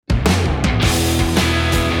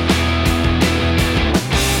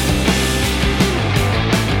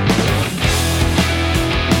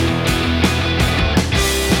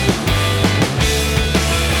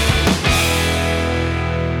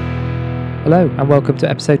Hello and welcome to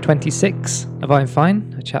episode 26 of I'm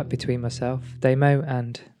Fine, a chat between myself, Damo,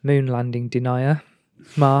 and moon landing denier,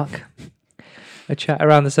 Mark. A chat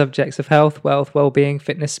around the subjects of health, wealth, well-being,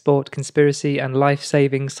 fitness, sport, conspiracy and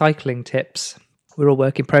life-saving cycling tips. We're all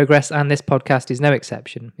work in progress and this podcast is no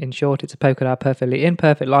exception. In short, it's a poke at our perfectly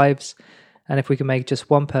imperfect lives, and if we can make just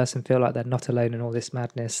one person feel like they're not alone in all this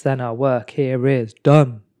madness, then our work here is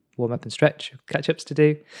done. Warm up and stretch, catch-ups to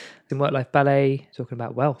do, in work-life ballet, talking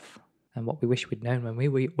about wealth and what we wish we'd known when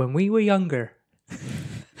we were younger.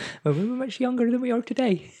 When we were much younger than we are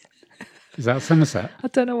today. Is that Somerset? I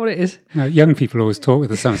don't know what it is. No, young people always talk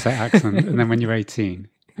with a Somerset accent, and then when you're 18,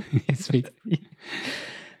 you speak.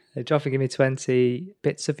 They're trying to give me 20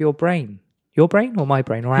 bits of your brain. Your brain or my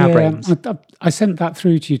brain or our brains? I sent that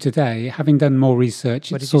through to you today. Having done more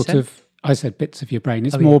research, What it's did you sort of, I said bits of your brain.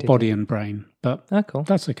 It's Oh, you more did. body and brain, but Oh, cool.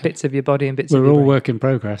 that's okay. Bits of your body and bits of We're your all brain. work in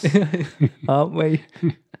progress. Aren't we?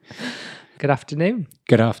 Good afternoon.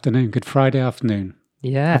 Good afternoon. Good Friday afternoon.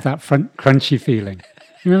 Yeah. Have that front crunchy feeling.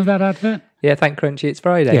 You remember that advert? Yeah, thank Crunchy, it's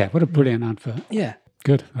Friday. Yeah, what a brilliant advert. Yeah.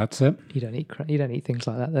 Good, that's it. You don't eat things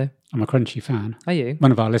like that though. I'm a crunchy fan. Are you?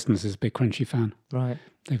 One of our listeners is a big crunchy fan. Right.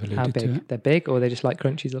 They've How alluded to big? it. They're big or they just like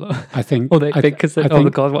crunchies a lot? I think. Or they're big because I oh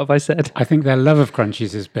think- God, what have I said? I think their love of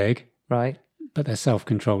crunchies is big, Right. but their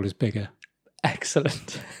self-control is bigger.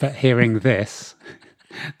 Excellent. But hearing this,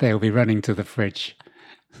 they'll be running to the fridge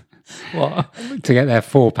What? to get their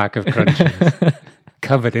 4-pack of crunchies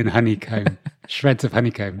covered in honeycomb, shreds of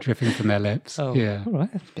honeycomb dripping from their lips. Oh, Yeah. all right.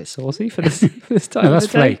 That's a bit saucy for this, for this time No, that's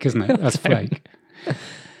of the day. flake, isn't it? That's flake.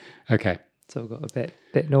 Okay, It's all got a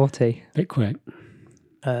bit naughty. bit quick.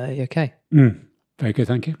 You okay? Very good,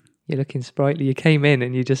 thank you. You're looking sprightly. You came in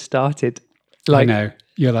and you just started. I know.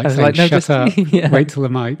 You're like I was saying, like, no, shut just- up, yeah. wait till the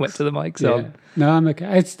mic. Went to the mics Yeah. on. No, I'm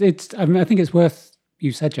okay. It's. I mean, I think it's worth.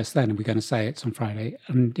 You said just then, and we're going to say it's on Friday,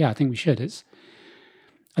 and yeah, I think we should.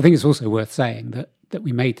 I think it's also worth saying that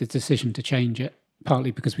we made the decision to change it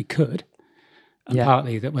partly because we could, and Yeah.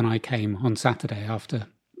 partly that when I came on Saturday after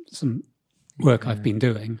some work I've been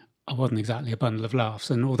doing, I wasn't exactly a bundle of laughs.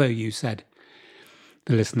 And although you said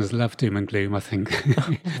the listeners love doom and gloom, I think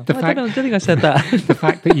I don't think I said that. the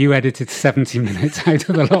fact that you edited 70 minutes out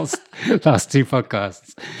of the last two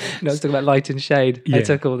podcasts. No, I was talking about light and shade. I Yeah.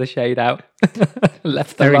 took all the shade out.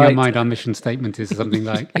 Left the Bearing light. in mind our mission statement is something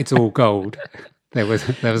like it's all gold. There was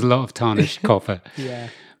a lot of tarnished copper. Yeah.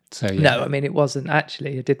 So yeah, No, I mean it wasn't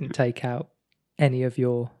actually. It didn't take out any of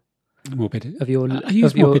your morbidity. of your I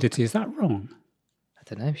use of your. morbidity. Is that wrong? I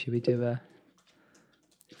don't know. Should we do a?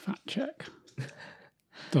 Fact check.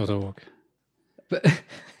 .org. But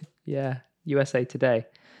yeah, USA Today.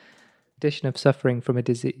 Condition of suffering from a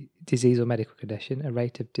disease or medical condition, a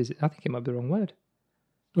rate of disease. I think it might be the wrong word.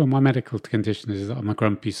 Well, my medical condition is that I'm a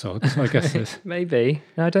grumpy sod, so I guess it's Maybe.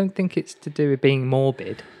 No, I don't think it's to do with being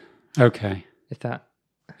morbid. okay. If that.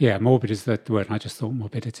 Yeah, morbid is the word. I just thought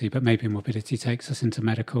morbidity, but maybe morbidity takes us into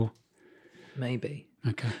medical. Maybe.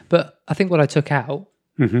 Okay. But I think what I took out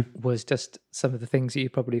hmm was just some of the things that you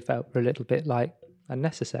probably felt were a little bit like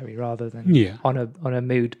unnecessary rather than Yeah. on a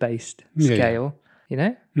mood based Yeah. scale. You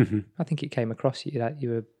know? hmm I think it came across you that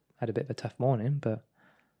you had a bit of a tough morning, but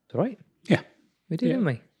it's all right. Yeah. We did, Yeah. didn't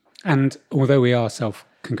we? And although we are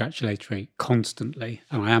self-congratulatory constantly,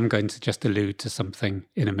 and I am going to just allude to something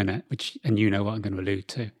in a minute, and you know what I'm going to allude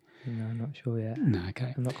to. No, I'm not sure yet. No,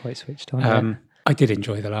 okay. I'm not quite switched on yet. I did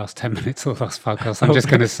enjoy the last 10 minutes of the last podcast. I'm just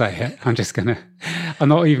going to say it. I'm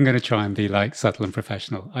not even going to try and be like subtle and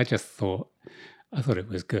professional. I thought it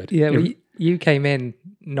was good. Yeah, well, you came in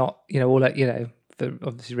not, for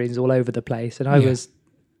obvious reasons all over the place. And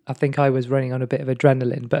I think I was running on a bit of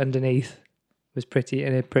adrenaline, but underneath was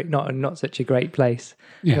not such a great place.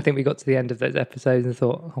 Yeah. I think we got to the end of those episodes and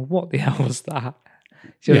thought, oh, what the hell was that?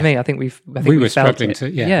 Do you know what I mean? I think we were felt struggling it. we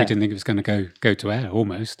didn't think it was going to go to air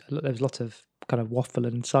almost. There was lots of kind of waffle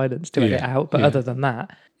and silence to Yeah, edit out, but yeah. other than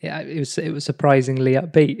that, yeah, it was surprisingly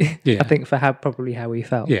upbeat. Yeah. I think for probably how we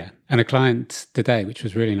felt. Yeah. And a client today, which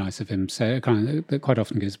was really nice of him, a client that quite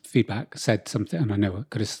often gives feedback, said something, and I know I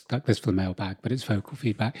could have stuck this for the mailbag, but it's vocal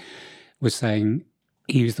feedback, was saying,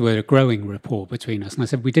 he used the word a growing rapport between us. And I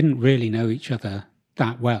said, we didn't really know each other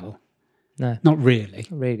that well. No, Not really.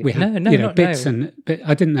 not really. We had, not bits no. but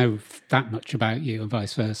I didn't know that much about you and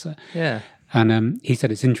vice versa. Yeah. And he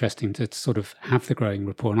said it's interesting to sort of have the growing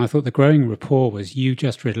rapport. And I thought the growing rapport was you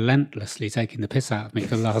just relentlessly taking the piss out of me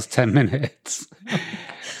for the last 10 minutes.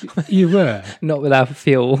 You were. Not without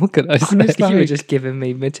fuel, could I say? it's You were like- just giving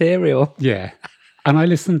me material. Yeah. And I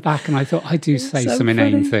listened back and I thought, I do say so some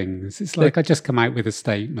inane funny. things. It's like I just come out with a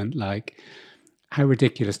statement like, how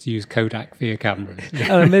ridiculous to use Kodak for your cameras.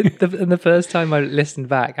 And the first time I listened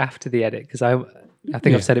back after the edit, because I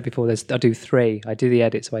think I've said it before, I do 3. I do the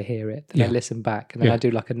edit so I hear it, then I listen back, and then I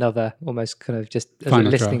do like another almost kind of just as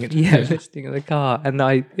Final listening, draft. listening in the car. And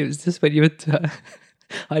it was just when you were,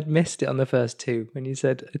 I'd missed it on the first 2 when you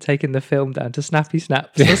said taking the film down to snappy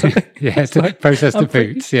snaps or something. To process the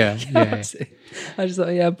boots. Yeah. I just thought,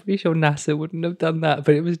 I'm pretty sure NASA wouldn't have done that,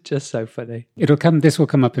 but it was just so funny. This will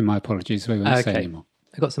come up in my apologies, so we won't say anymore.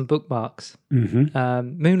 I got some bookmarks.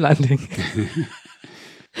 Mm-hmm. Moon landing.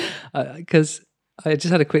 Because I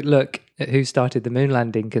just had a quick look at who started the moon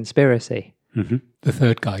landing conspiracy. Mm-hmm. The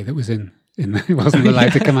third guy that was in wasn't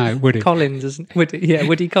allowed to come out, Woody.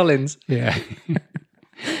 Woody Collins. Yeah.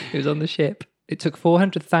 He was on the ship. It took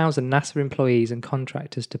 400,000 NASA employees and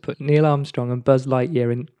contractors to put Neil Armstrong and Buzz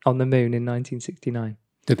Lightyear on the moon in 1969.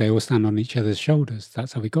 Did they all stand on each other's shoulders?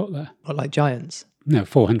 That's how we got there. What, like giants? No,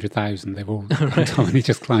 400,000. They've all he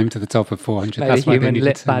just climbed to the top of 400. That's why human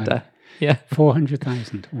lit ladder. Yeah.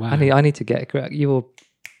 400,000. Wow. I need to get correct. You're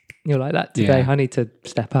like that today. Yeah. I need to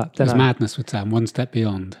step up. Don't As I? madness would sound, one step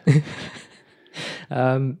beyond.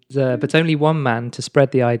 But only one man to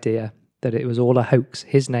spread the idea that it was all a hoax.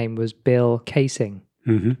 His name was Bill Kaysing.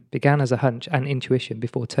 Mm-hmm. Began as a hunch and intuition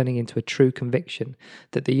before turning into a true conviction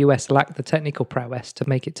that the US lacked the technical prowess to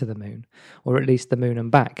make it to the moon, or at least the moon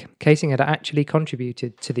and back. Kaysing had actually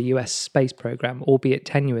contributed to the US space program, albeit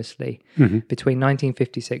tenuously, between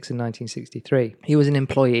 1956 and 1963. He was an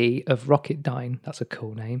employee of Rocketdyne, that's a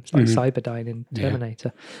cool name, it's like Cyberdyne in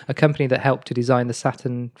Terminator, a company that helped to design the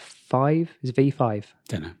Saturn V, is V5?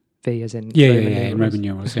 Don't know. V as in in Roman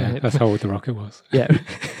numerals, That's how old the rocket was. Yeah.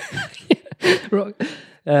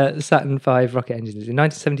 Saturn V rocket engines. In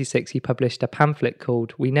 1976, he published a pamphlet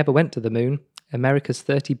called We Never Went to the Moon, America's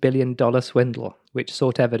 $30 billion Swindle, which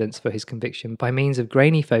sought evidence for his conviction by means of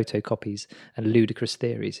grainy photocopies and ludicrous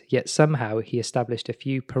theories. Yet somehow he established a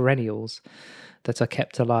few perennials that are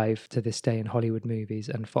kept alive to this day in Hollywood movies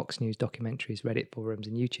and Fox News documentaries, Reddit forums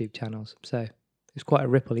and YouTube channels. So it's quite a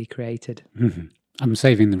ripple he created. Mm-hmm. I'm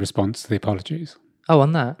saving the response to the apologies. Oh,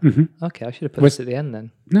 on that? Mm-hmm. Okay, I should have put this at the end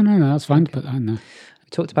then. No, that's fine to put that in there. We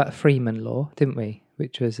talked about the Freeman Law, didn't we?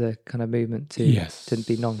 Which was a kind of movement to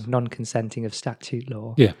be non-consenting of statute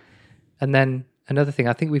law. Yeah. And then another thing,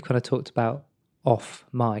 I think we've kind of talked about off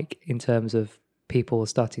mic in terms of people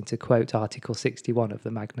starting to quote Article 61 of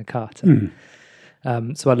the Magna Carta.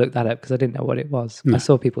 So I looked that up because I didn't know what it was. No. I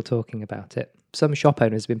saw people talking about it. Some shop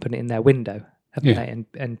owners have been putting it in their window, haven't they?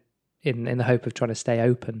 And in the hope of trying to stay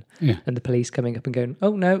open. Yeah. And the police coming up and going,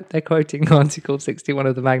 oh no, they're quoting Article 61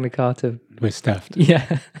 of the Magna Carta. We're stuffed.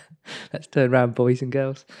 Yeah. Let's turn around, boys and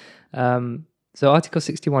girls. So Article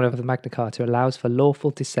 61 of the Magna Carta allows for lawful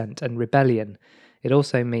dissent and rebellion. It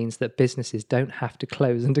also means that businesses don't have to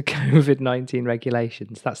close under COVID-19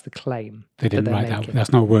 regulations. That's the claim. They didn't write that.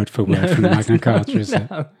 That's not word for word from the Magna Carta, is it?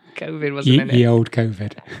 No, COVID wasn't in it. Ye old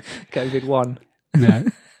COVID. COVID 1. No.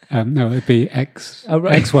 No, it'd be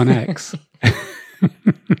X1X.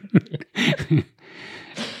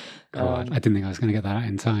 God, I didn't think I was going to get that out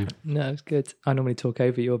in time. No, it's good. I normally talk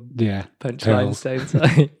over your punchlines, don't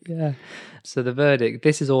I? Yeah. So the verdict,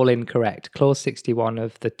 this is all incorrect. Clause 61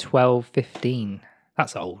 of the 1215.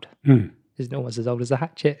 That's old. Isn't almost as old as a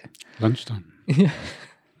hatchet. Lunchtime. Yeah.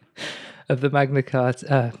 Of the Magna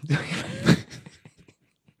Carta.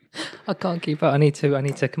 I can't keep up. I need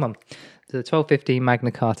to, come on. The 1215 Magna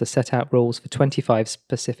Carta set out rules for 25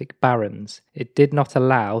 specific barons. It did not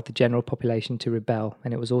allow the general population to rebel,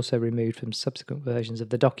 and it was also removed from subsequent versions of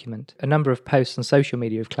the document. A number of posts on social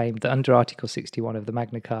media have claimed that under Article 61 of the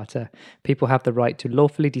Magna Carta, people have the right to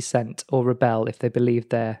lawfully dissent or rebel if they believe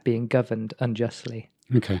they're being governed unjustly.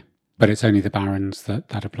 Okay. But it's only the barons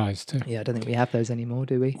that applies to. Yeah, I don't think we have those anymore,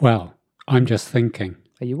 do we? Well, I'm just thinking.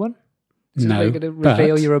 Are you one? No, going to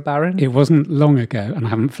reveal you're a baron? It wasn't long ago, and I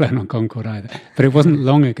haven't flown on Concorde either, but it wasn't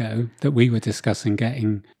long ago that we were discussing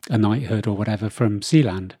getting a knighthood or whatever from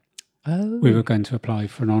Sealand. Oh. We were going to apply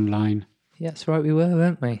for an online. Yeah, that's right, we were,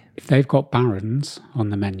 weren't we? If they've got barons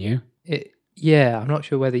on the menu. I'm not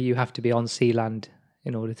sure whether you have to be on Sealand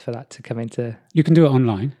in order for that to come into... You can do it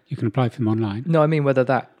online. You can apply for them online. No, I mean whether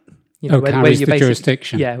that... carries the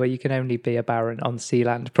jurisdiction. Yeah, where you can only be a baron on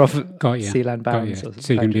Sealand. Sealand barons. Got you.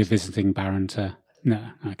 So you can be a visiting baron to... No,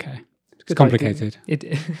 okay. It's complicated.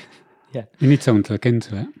 Yeah. You need someone to look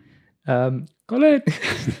into it. Got it.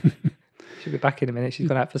 She'll be back in a minute. She's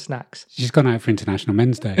gone out for snacks. She's gone out for International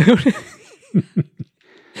Men's Day.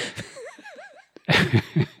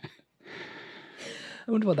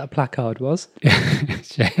 I wonder what that placard was.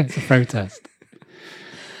 Yeah, it's a protest.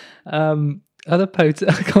 Other posts,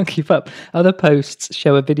 I can't keep up. Other posts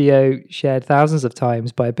show a video shared thousands of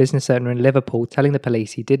times by a business owner in Liverpool telling the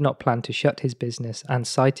police he did not plan to shut his business and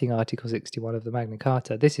citing Article 61 of the Magna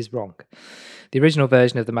Carta. This is wrong. The original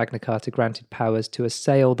version of the Magna Carta granted powers to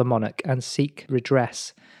assail the monarch and seek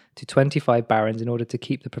redress to 25 barons in order to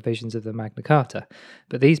keep the provisions of the Magna Carta.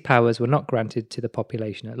 But these powers were not granted to the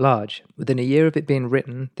population at large. Within a year of it being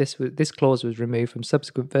written, this clause was removed from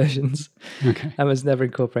subsequent versions and was never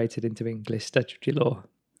incorporated into English statutory law.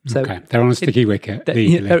 So they're on a sticky wicket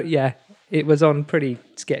legally. Yeah, it was on pretty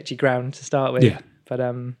sketchy ground to start with. Yeah. But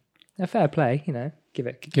a fair play, give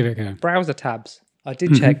it a go. Browser tabs. I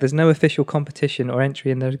did check. There's no official competition or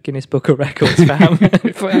entry in the Guinness Book of Records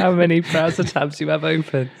for how many browser tabs you have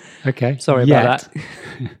open. Okay. Sorry about that.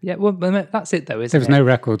 Yeah, well, that's it though, isn't it? There was no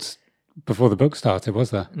records before the book started,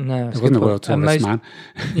 was there? No. There wasn't a world tour this man.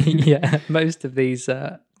 Yeah, most of these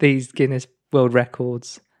Guinness World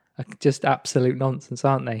Records are just absolute nonsense,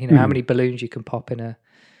 aren't they? How many balloons you can pop in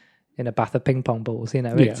a bath of ping pong balls,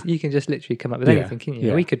 you can just literally come up with anything, can you?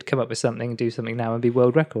 Yeah. We could come up with something and do something now and be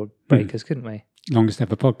world record breakers, couldn't we? Longest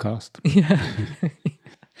ever podcast. Yeah.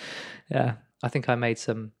 Yeah. I think I made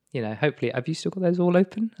some, hopefully, have you still got those all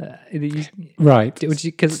open? Right.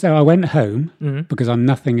 Cause, so I went home because I'm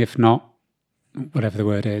nothing if not whatever the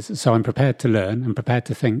word is. So I'm prepared to learn and prepared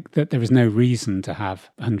to think that there is no reason to have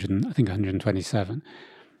 127.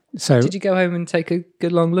 So did you go home and take a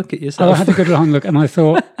good long look at yourself? I had a good long look and I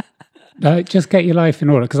thought, just get your life in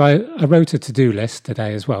order, because I wrote a to-do list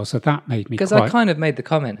today as well, so that made me because I kind of made the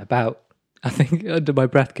comment about, I think under my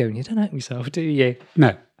breath going, you don't know yourself, do you?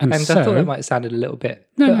 No. And so, I thought that might have sounded a little bit,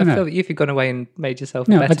 I feel that if you'd gone away and made yourself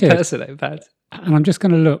a better person, it bad. And I'm just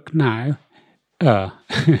going to look now.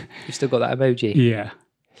 You've still got that emoji. Yeah.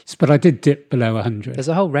 But I did dip below 100. There's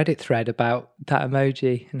a whole Reddit thread about that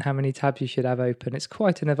emoji and how many tabs you should have open. It's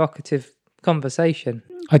quite an evocative conversation.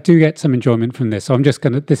 I do get some enjoyment from this. So I'm just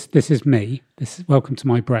going to, this is me. This is welcome to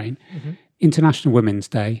my brain. International Women's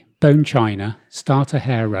Day, bone china, starter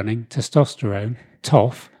hair running, testosterone,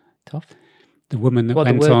 Toff. The woman that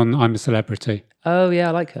went on I'm a Celebrity. Oh, yeah,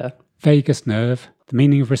 I like her. Vagus nerve, the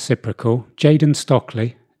meaning of reciprocal, Jaden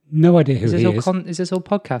Stockley, no idea who he is. Is this all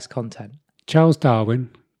podcast content? Charles Darwin,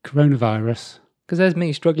 coronavirus. Because there's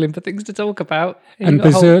me struggling for things to talk about. And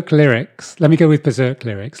Berserk lyrics. Let me go with Berserk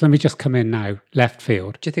lyrics. Let me just come in now, left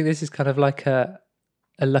field. Do you think this is kind of like a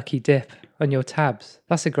lucky dip on your tabs?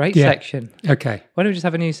 That's a great section. Okay. Why don't we just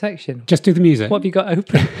have a new section? Just do the music. What have you got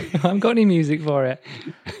open? I haven't got any music for it.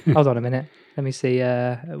 Hold on a minute. Let me see.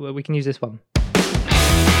 We can use this one.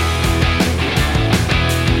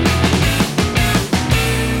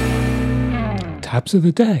 Tabs of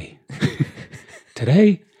the day.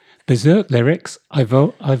 Today, Berserk lyrics,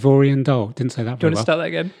 Ivorian doll. Didn't say that Do you very want to start that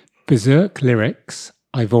again? Berserk lyrics,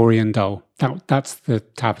 Ivorian doll. That's the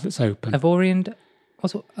tab that's open. Ivorian doll?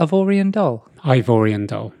 Ivorian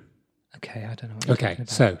doll. Okay, I don't know what you're talking about.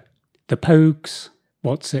 So the Pogues,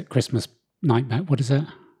 what's it? Christmas Nightmare. What is it?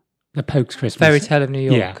 The Pogues Christmas. Fairy Tale of New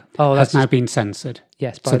York. Yeah. Oh, has now been censored.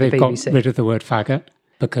 Yes, by so the they've BBC. got rid of the word faggot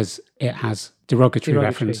because it has derogatory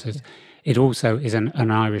references. Yeah. It also is an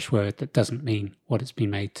Irish word that doesn't mean what it's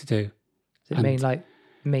been made to do. Does it mean like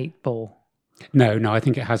meatball? No, I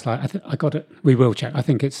think it has like, I got it. We will check. I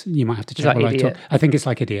think it's, you might have to check. Like idiot? I think it's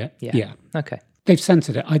like idiot. Yeah. Okay. They've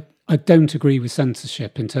censored it. I don't agree with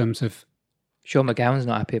censorship in terms of. Sean McGowan's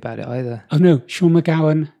not happy about it either. Oh no, Sean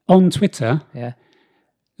McGowan on Twitter. Yeah.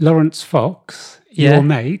 Lawrence Fox, your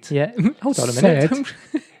mate. Yeah. Hold on a minute.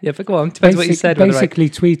 Yeah, but go on. Depends what you said. Basically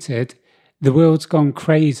tweeted, the world's gone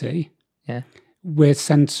crazy. Yeah. We're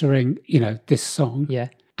censoring, this song. Yeah.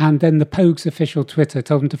 And then the Pogues official Twitter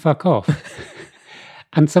told them to fuck off.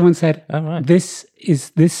 And someone said, oh, right. This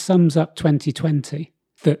sums up 2020,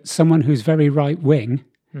 that someone who's very right wing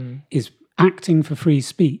is acting for free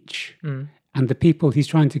speech. And the people he's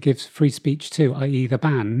trying to give free speech to, i.e. the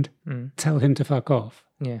band, tell him to fuck off.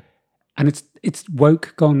 Yeah. And it's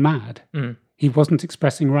woke gone mad. He wasn't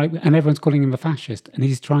expressing right, and everyone's calling him a fascist. And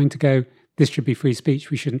he's trying to go, this should be free speech,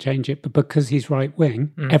 we shouldn't change it. But because he's right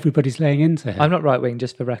wing, everybody's laying into him. I'm not right wing,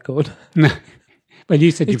 just for record. No. Well,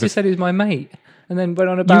 you said you just said he was my mate, and then went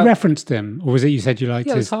on about. You referenced him, or was it you said you liked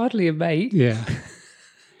his? Yeah, it's hardly a mate. Yeah.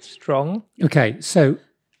 Strong. Okay, so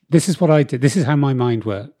this is what I did. This is how my mind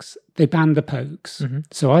works. They banned the Pogues.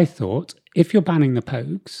 So I thought, if you're banning the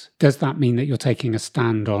Pogues, does that mean that you're taking a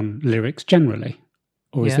stand on lyrics generally?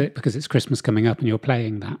 Or is it because it's Christmas coming up and you're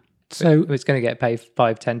playing that? So it's going to get paid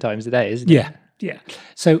 5-10 times a day, isn't it? Yeah.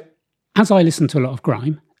 So as I listen to a lot of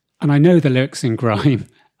grime, and I know the lyrics in grime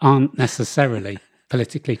aren't necessarily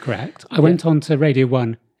politically correct, I went on to Radio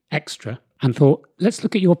 1 Extra and thought, let's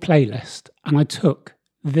look at your playlist and I took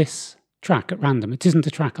this track at random. It isn't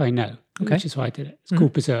a track I know, which is why I did it. It's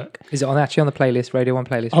called Berserk. Is it actually on the playlist, Radio 1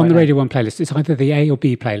 playlist? On the Radio 1 playlist. It's either the A or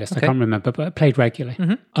B playlist. I can't remember, but played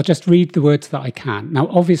regularly. I'll just read the words that I can. Now,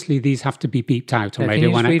 obviously, these have to be beeped out on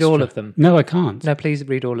Radio 1 Can you just read Extra. all of them? No, I can't. No, please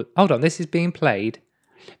read all of... Hold on, this is being played.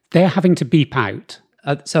 They're having to beep out.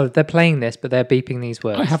 So they're playing this, but they're beeping these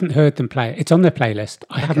words. I haven't heard them play it. It's on their playlist.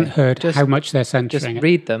 I haven't heard how much they're censoring Just it.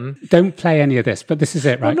 read them. Don't play any of this, but this is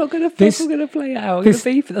it, right? I'm not going to play it out. I'm going to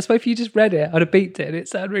beep it. That's why if you just read it, I'd have beeped it and it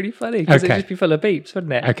sounded really funny because it'd just be full of beeps,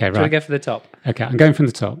 wouldn't it? Okay, right. Shall we go for the top? Okay, I'm going from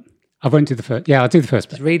the top. I won't do the first. Yeah, I'll do the first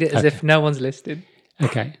bit. Just read it as if no one's listening.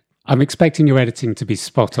 Okay. I'm expecting your editing to be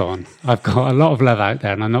spot on. I've got a lot of love out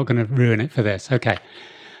there and I'm not going to ruin it for this. Okay.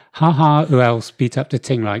 Ha ha, who else beat up the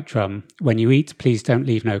ting like drum? When you eat, please don't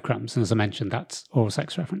leave no crumbs. And as I mentioned, that's oral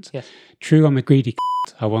sex reference. Yes. True, I'm a greedy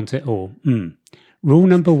I want it all. Rule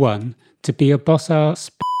number 1, to be a boss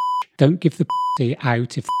ass don't give the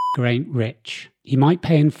out if ain't rich. He might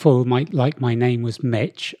pay in full, might like my name was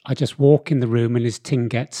Mitch. I just walk in the room and his ting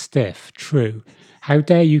gets stiff. True. How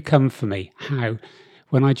dare you come for me? How?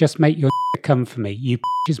 When I just make your come for me, you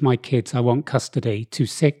is my kids, I want custody. Too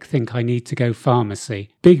sick, think I need to go pharmacy.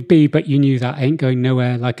 Big B, but you knew that ain't going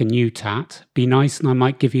nowhere like a new tat. Be nice and I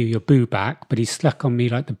might give you your boo back, but he's stuck on me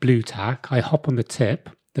like the blue tack. I hop on the tip,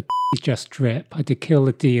 the just drip. I did kill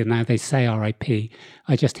the D and now they say R.I.P.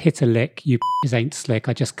 I just hit a lick, you ain't slick,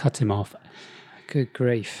 I just cut him off. Good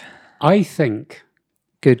grief. I think...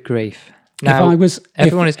 Good grief. Now, anyone's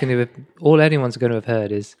going to have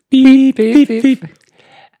heard is beep, beep, beep, beep.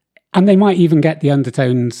 And they might even get the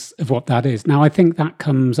undertones of what that is. Now, I think that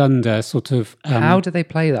comes under sort of... how do they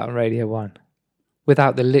play that on Radio 1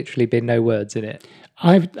 without there literally being no words in it?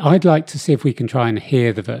 I'd like to see if we can try and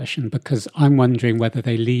hear the version because I'm wondering whether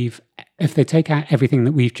they leave... If they take out everything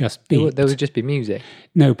that we've just beat... There would just be music.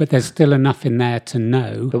 No, but there's still enough in there to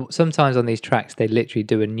know. But sometimes on these tracks, they literally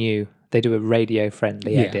do a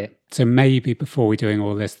radio-friendly edit. So maybe before we're doing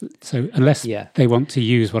all this... So unless they want to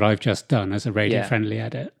use what I've just done as a radio-friendly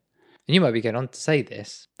edit... And you might be going on to say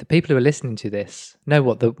this. The people who are listening to this know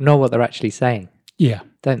what they're actually saying. Yeah.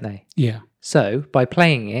 Don't they? Yeah. So by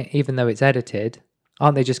playing it, even though it's edited,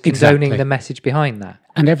 aren't they just condoning the message behind that?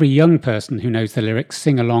 And every young person who knows the lyrics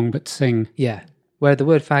sing along, but sing... Yeah. Where the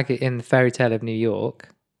word faggot in the Fairy Tale of New York,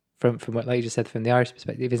 from what like you just said, from the Irish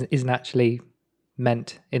perspective, isn't actually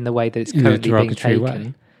meant in the way that it's currently being taken.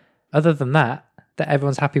 Way. Other than that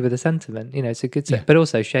everyone's happy with the sentiment. You know, it's a good set. But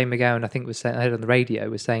also Shane MacGowan, I think, was saying, I heard on the radio,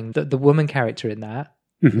 was saying that the woman character in that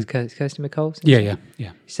was Kirsty MacColl. Yeah.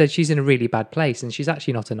 She said she's in a really bad place and she's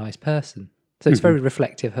actually not a nice person. So it's very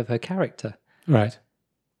reflective of her character. Right.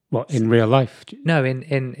 What, in real life? No, in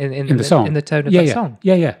the song. In the tone of that song.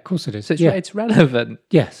 Yeah, of course it is. So it's relevant.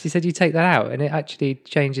 Yes. She said you take that out and it actually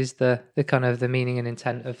changes the kind of the meaning and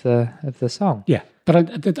intent of the song. Yeah. But I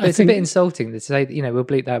it's think... a bit insulting to say, you know, we'll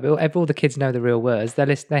bleep that. But all the kids know the real words. They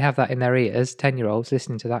have that in their ears, 10-year-olds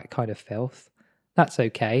listening to that kind of filth. That's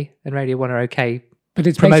okay. And Radio 1 are okay but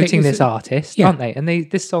it's promoting this artist, aren't they? And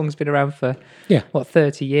this song's been around for,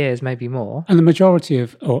 30 years, maybe more. And the majority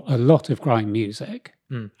of, or a lot of grime music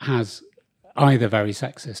has either very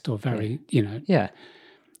sexist or very,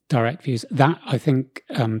 direct views. That, I think,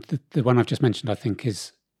 the one I've just mentioned, I think,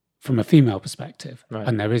 is from a female perspective. Right.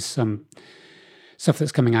 And there is some stuff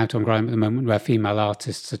that's coming out on grime at the moment where female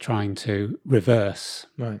artists are trying to reverse.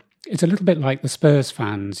 Right. It's a little bit like the Spurs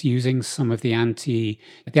fans using some of the anti-Semitic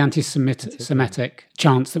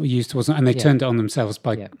chants that were used towards them, and they turned it on themselves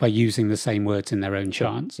by using the same words in their own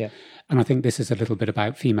chants. Yeah. And I think this is a little bit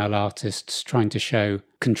about female artists trying to show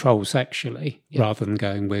control sexually rather than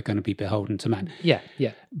going, we're going to be beholden to men. Yeah.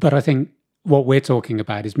 But I think what we're talking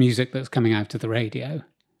about is music that's coming out of the radio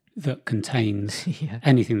that contains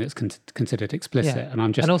anything that's considered explicit. Yeah.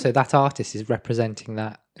 And also that artist is representing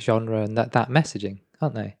that genre and that messaging,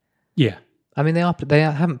 aren't they? Yeah. I mean, they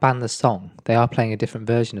haven't banned the song. They are playing a different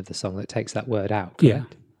version of the song that takes that word out.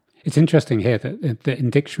 Correct? Yeah. It's interesting here that in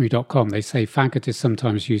dictionary.com, they say faggot is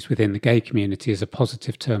sometimes used within the gay community as a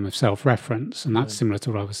positive term of self-reference. And that's similar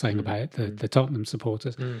to what I was saying about the Tottenham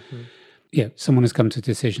supporters. Mm-hmm. Yeah, someone has come to a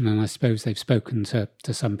decision, and I suppose they've spoken to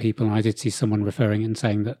some people. And I did see someone referring and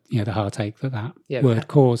saying that, the heartache that word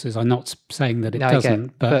causes. I'm not saying that it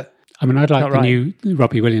doesn't, but I mean, I'd like the new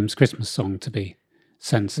Robbie Williams Christmas song to be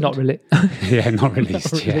censored. Not really. Yeah, not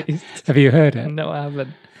released. Not released. Have you heard it? No, I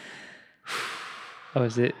haven't. Oh,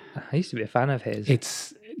 is it? I used to be a fan of his.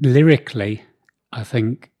 It's lyrically, I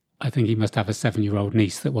think he must have a 7-year-old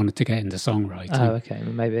niece that wanted to get into songwriting. Oh, okay,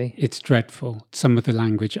 maybe. It's dreadful. Some of the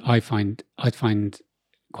language I'd find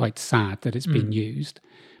quite sad that it's been used.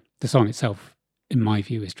 The song itself, in my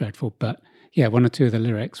view, is dreadful, but Yeah, one or two of the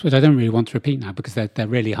lyrics, which I don't really want to repeat now because they're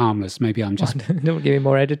really harmless. Maybe I'm just Don't give me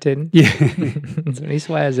more editing. yeah. There's any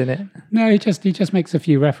swears in it. No, he just makes a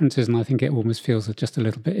few references, and I think it almost feels just a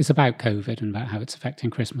little bit. It's about COVID and about how it's affecting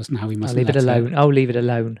Christmas and how we must I'll leave it alone. I'll leave it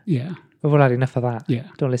alone. Yeah, We've all had enough of that. yeah.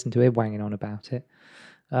 Don't listen to him wanging on about it.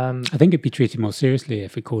 I think it'd be treated more seriously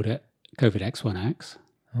if we called it COVID X1X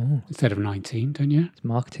instead of 19, don't you? It's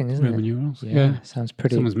marketing, isn't Roman it? numerals. Yeah, sounds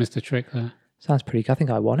pretty. Someone's missed a trick there. Sounds pretty good. I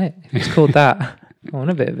think I want it. If it's called that, I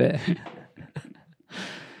want a bit of it.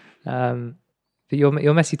 But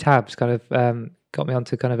your messy tabs kind of got me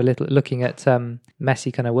onto kind of a little looking at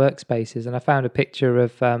messy kind of workspaces, and I found a picture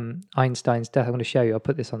of Einstein's desk. I'm going to show you. I'll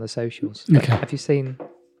put this on the socials. Okay. Have you seen?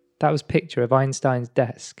 That was a picture of Einstein's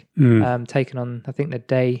desk taken on, I think, the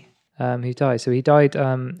day he died. So he died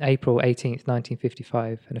April 18th,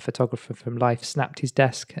 1955, and a photographer from Life snapped his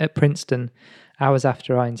desk at Princeton hours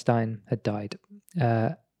after Einstein had died.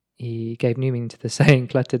 He gave new meaning to the saying,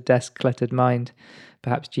 cluttered desk, cluttered mind.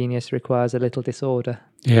 Perhaps genius requires a little disorder.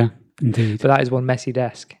 Yeah, indeed. But that is one messy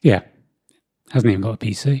desk. Yeah. Hasn't even got a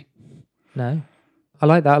PC. No. I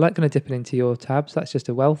like that. I like kind of dipping into your tabs. That's just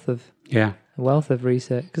a wealth of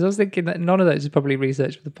research. Because I was thinking that none of those is probably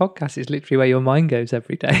research for the podcast. It's literally where your mind goes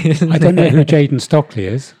every day. I don't know who Jaden Stockley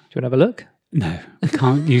is. Do you want to have a look? No, I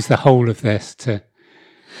can't use the whole of this to...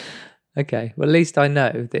 Okay. Well, at least I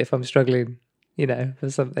know that if I'm struggling, for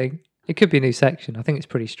something, it could be a new section. I think it's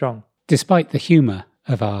pretty strong. Despite the humour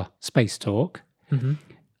of our space talk,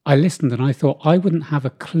 I listened and I thought I wouldn't have a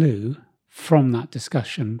clue from that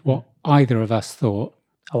discussion what either of us thought.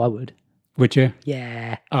 Oh, I would. Would you?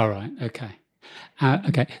 Yeah. All right. Okay.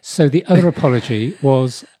 Okay. So the other apology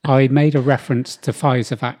was I made a reference to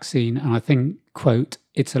Pfizer vaccine, and I think, quote,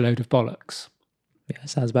 "It's a load of bollocks." Yeah,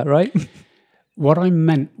 sounds about right. What I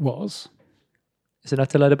meant was... Is it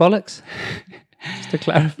not a load of bollocks? Just to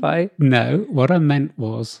clarify. No, what I meant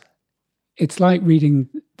was it's like reading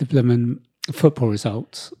the bloomin' football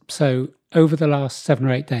results. So over the last 7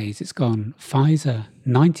 or 8 days, it's gone Pfizer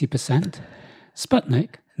 90%,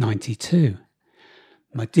 Sputnik 92,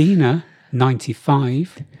 Moderna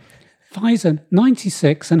 95, Pfizer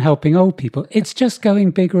 96, and helping old people. It's just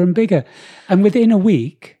going bigger and bigger. And within a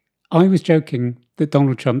week, I was joking that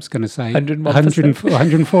Donald Trump's going to say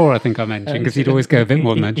 104, I think I mentioned, because he'd always go a bit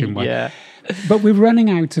more than 101. Yeah. But we're running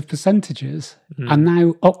out of percentages. And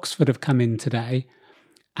now Oxford have come in today,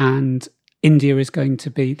 and India is going to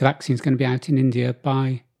be, the vaccine's going to be out in India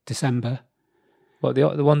by December. What,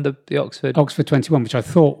 the Oxford? Oxford 21, which I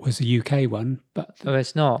thought was a UK one, but... Oh,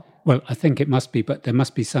 it's not? Well, I think it must be, but there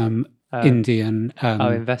must be some Indian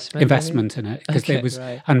investment in it. Because it was,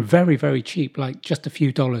 and very, very cheap, like just a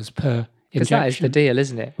few dollars per injection. Because that is the deal,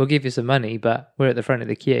 isn't it? We'll give you some money, but we're at the front of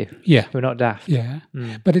the queue. Yeah. We're not daft. Yeah.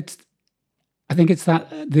 But I think it's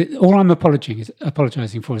that, all I'm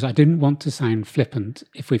apologising for is I didn't want to sound flippant.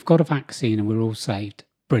 If we've got a vaccine and we're all saved,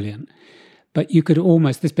 brilliant. But you could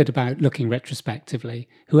almost, this bit about looking retrospectively,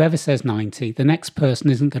 whoever says 90, the next person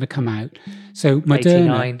isn't going to come out. So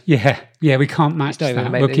Moderna, 89. Yeah, we can't match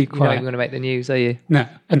that. We'll keep quiet. You're not even going to make the news, are you? No.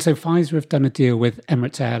 And so Pfizer have done a deal with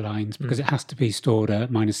Emirates Airlines because it has to be stored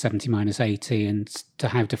at minus 70, minus 80, and to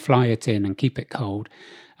how to fly it in and keep it cold.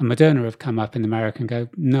 And Moderna have come up in America and go,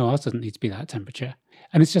 no, ours doesn't need to be that temperature.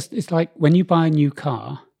 And it's like when you buy a new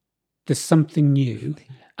car, there's something new.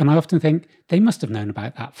 And I often think they must have known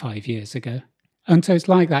about that 5 years ago. And so it's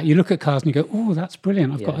like that. You look at cars and you go, oh, that's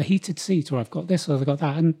brilliant. I've got a heated seat, or I've got this, or I've got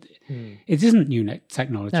that. And it isn't new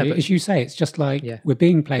technology. No, as you say, it's just like we're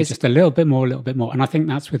being played just a little bit more. And I think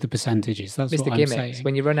that's with the percentages. That's what I'm saying.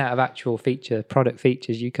 When you run out of actual product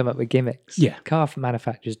features, you come up with gimmicks. Yeah. Car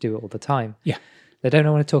manufacturers do it all the time. Yeah. They don't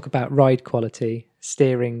want to talk about ride quality,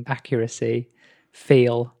 steering accuracy,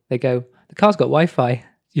 feel. They go, the car's got Wi-Fi.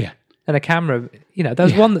 Yeah. And a camera. There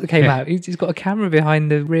was one that came out. He's got a camera behind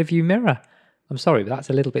the rear view mirror. I'm sorry, but that's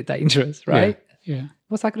a little bit dangerous, right? Yeah.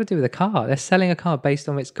 What's that got to do with a car? They're selling a car based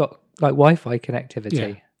on it's got like Wi-Fi connectivity.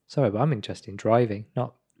 Yeah. Sorry, but I'm interested in driving,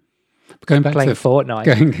 not playing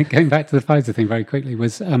Fortnite. Going back to the Pfizer thing very quickly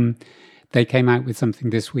was they came out with something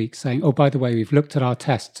this week saying, oh, by the way, we've looked at our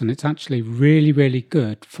tests and it's actually really, really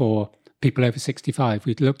good for people over 65.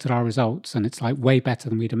 We'd looked at our results and it's like way better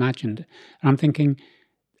than we'd imagined. And I'm thinking,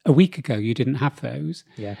 a week ago, you didn't have those.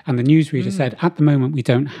 Yeah. And the newsreader said, at the moment, we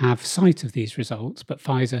don't have sight of these results, but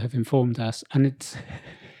Pfizer have informed us. And it's...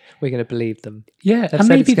 We're going to believe them. Yeah, They've and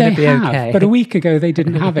maybe they have. Okay. But a week ago, they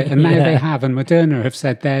didn't have it. And now they have. And Moderna have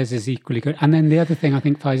said theirs is equally good. And then the other thing, I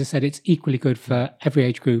think Pfizer said it's equally good for every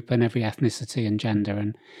age group and every ethnicity and gender.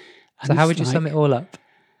 And so how would you sum it all up?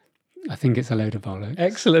 I think it's a load of bollocks.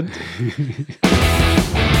 Excellent.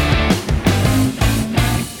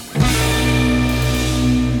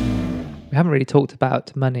 We haven't really talked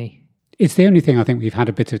about money. It's the only thing I think we've had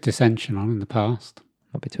a bit of dissension on in the past.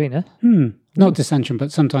 Not between us. Not dissension,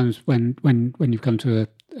 but sometimes when you've come to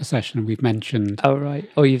a session and we've mentioned... Oh, right.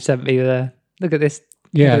 Or you've sent me the, look at this.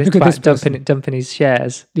 Yeah, look at this dumping his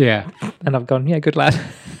shares. Yeah. And I've gone, yeah, good lad.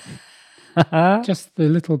 Just the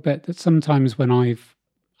little bit that sometimes when I've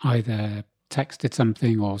either texted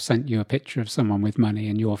something or sent you a picture of someone with money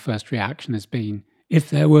and your first reaction has been, if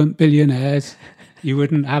there weren't billionaires, you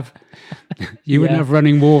wouldn't have wouldn't have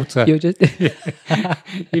running water. You're just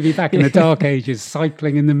You'd be back in the dark ages,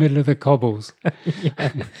 cycling in the middle of the cobbles,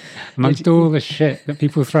 amongst all the shit that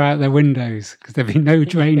people throw out their windows because there'd be no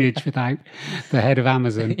drainage without the head of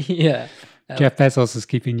Amazon. Yeah, Jeff Bezos is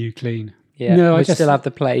keeping you clean. Yeah, no, I still have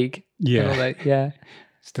the plague. Yeah, yeah,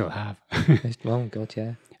 still have. Oh God,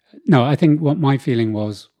 yeah. No, I think what my feeling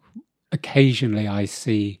was. Occasionally, I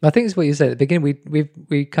see. I think it's what you said at the beginning.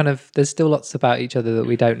 We kind of there's still lots about each other that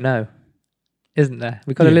we don't know, isn't there?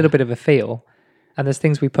 We've got a little bit of a feel, and there's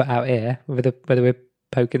things we put out here, whether we're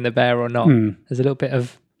poking the bear or not. There's a little bit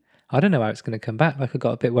of I don't know how it's going to come back. Like I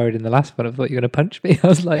got a bit worried in the last one. I thought you were going to punch me. I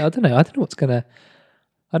was like, I don't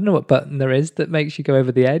know what button there is that makes you go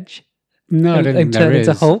over the edge. No, I don't think there is.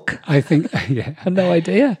 Turn into Hulk. I think, yeah. I had no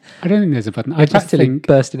idea. I don't think there's a button. I just think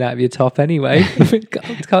bursting out of your top anyway.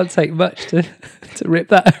 It can't take much to rip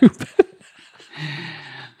that open.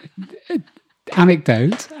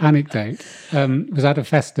 Anecdote. Was at a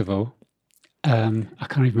festival. I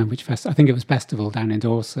can't even remember which festival. I think it was Festival down in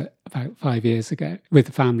Dorset about 5 years ago with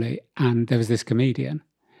the family. And there was this comedian.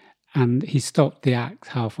 And he stopped the act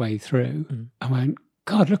halfway through and went,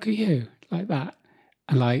 God, look at you, like that.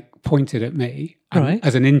 And like pointed at me. Right.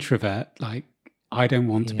 As an introvert, like I don't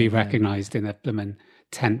want to be recognised in a blooming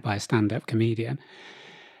tent by a stand-up comedian.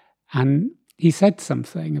 And he said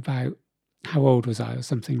something about how old was I or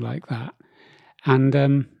something like that.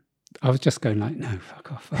 And I was just going like, no,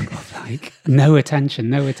 fuck off, like no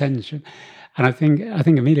attention. And I think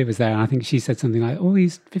Amelia was there, and I think she said something like, oh,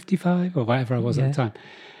 he's 55 or whatever I was at the time.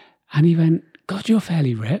 And he went, God, you're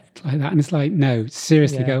fairly ripped, like that. And it's like, no,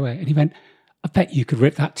 seriously, go away. And he went, I bet you could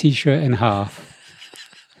rip that T-shirt in half.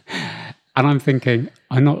 And I'm thinking,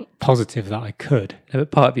 I'm not positive that I could. No,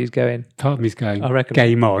 but part of me's going, I reckon.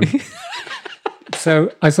 Game on.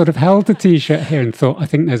 So I sort of held the T-shirt here and thought, I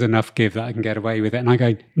think there's enough give that I can get away with it. And I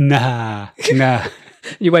go, nah.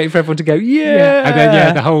 You're waiting for everyone to go, yeah. And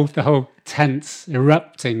then, the whole tent's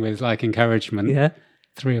erupting with like encouragement. Yeah.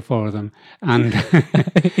 3 or 4 of them. And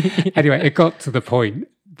anyway, it got to the point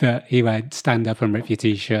that he went, stand up and rip your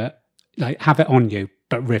T-shirt. Like, have it on you,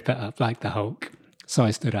 but rip it up like the Hulk. So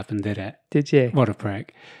I stood up and did it. Did you? What a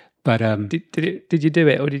prick. But did you do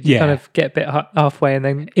it, or did you kind of get a bit halfway and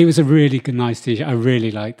then? It was a really good, nice T-shirt. I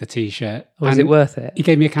really liked the T-shirt. Was it worth it? He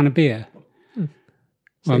gave me a can of beer.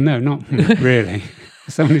 Well, no, not really.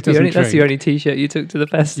 Somebody doesn't drink. That's the only T-shirt you took to the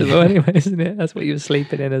festival, anyway, isn't it? That's what you were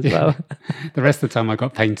sleeping in as well. The rest of the time, I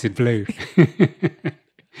got painted blue.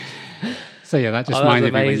 So yeah, that just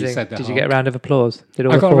reminded me when you said that. Did you get a round of applause? I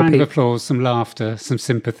got a round of applause, some laughter, some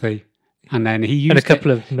sympathy, and then he used a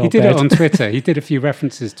couple of. He did it on Twitter. He did a few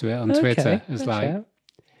references to it on Twitter. It was like,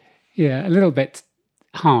 a little bit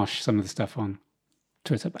harsh. Some of the stuff on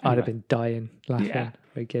Twitter. But anyway. I'd have been dying laughing. Yeah.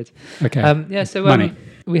 Very good. Okay. So money.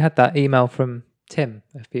 We had that email from Tim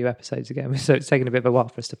a few episodes ago, so it's taken a bit of a while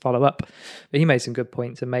for us to follow up. But he made some good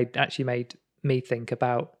points and made me think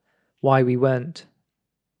about why we weren't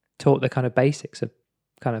taught the kind of basics of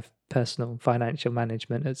kind of personal financial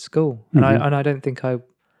management at school, and I don't think I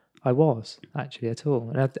was actually at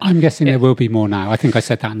all. And I'm guessing there will be more now. I think I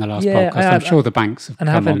said that in the last podcast. I'm sure the banks have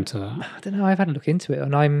come on to that. I don't know. I've had a look into it,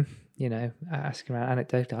 and I'm asking around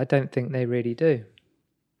anecdotally. I don't think they really do,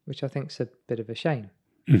 which I think is a bit of a shame.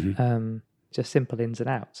 Just simple ins and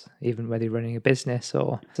outs, even whether you're running a business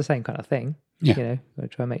or it's the same kind of thing. Yeah. I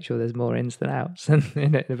try and make sure there's more ins than outs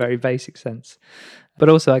in a very basic sense. But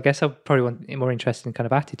also, I guess I probably want more interesting kind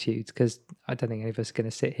of attitudes, because I don't think any of us are going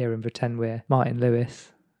to sit here and pretend we're Martin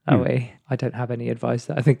Lewis, are we? I don't have any advice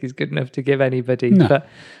that I think is good enough to give anybody. No. But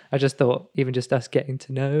I just thought, even just us getting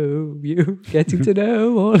to know you, getting to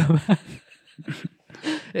know all of us,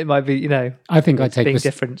 it might be, I think I'd take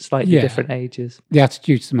being slightly different ages. The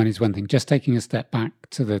attitude to money is one thing. Just taking a step back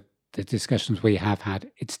to the discussions we have had,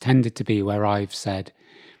 it's tended to be where I've said,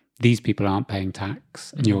 these people aren't paying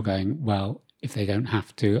tax, and you're going, well, if they don't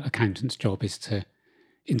have to, accountant's job is to,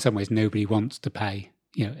 in some ways, nobody wants to pay.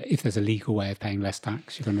 If there's a legal way of paying less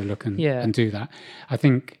tax, you're going to look and do that. I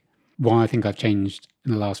think why I think I've changed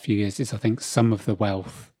in the last few years is I think some of the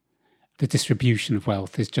wealth the distribution of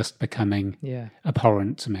wealth is just becoming Yeah.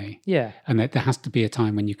 abhorrent to me. Yeah. And that there has to be a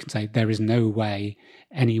time when you can say there is no way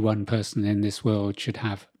any one person in this world should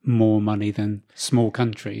have more money than small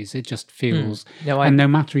countries. It just feels, No, and no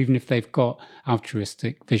matter even if they've got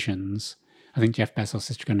altruistic visions, I think Jeff Bezos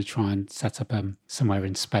is going to try and set up somewhere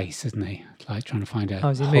in space, isn't he? Like trying to find a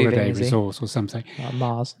is he moving, holiday is he? resource or something. Like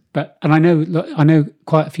Mars. But and I know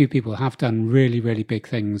quite a few people have done really, really big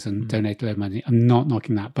things and donated a lot of money. I'm not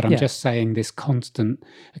knocking that, but I'm just saying this constant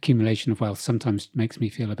accumulation of wealth sometimes makes me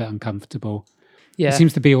feel a bit uncomfortable. Yeah. It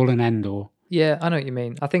seems to be all and end all. Yeah, I know what you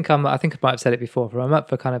mean. I think I might have said it before, but I'm up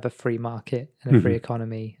for kind of a free market and a free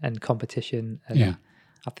economy and competition. And Yeah.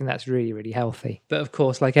 I think that's really, really healthy. But of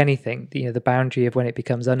course, like anything, the boundary of when it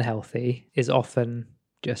becomes unhealthy is often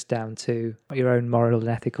just down to your own moral and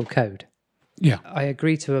ethical code. Yeah. I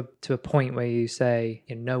agree to a point where you say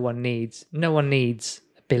no one needs $1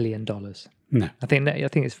 billion. No. I think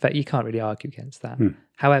it's fair. You can't really argue against that.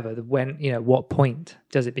 However, what point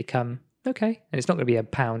does it become okay? And it's not going to be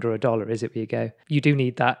 £1 or $1, is it? Where you go, you do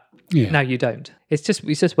need that. Yeah. No, you don't. It's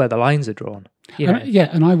just where the lines are drawn.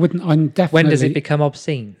 And I'm definitely. When does it become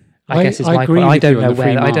obscene? I guess is I my agree point. I with you don't on know the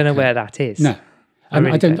free where. I don't know market. where that is. No. And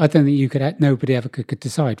really I don't think you could. Nobody ever could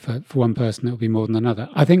decide for one person it would be more than another.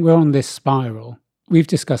 I think we're on this spiral. We've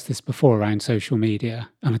discussed this before around social media,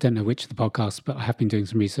 and I don't know which of the podcasts, but I have been doing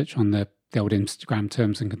some research on the old Instagram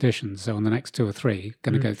terms and conditions. So on the next 2 or 3,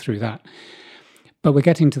 going to go through that. But we're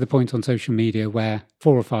getting to the point on social media where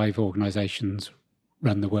 4 or 5 organisations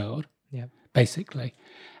run the world, basically.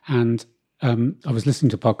 And I was listening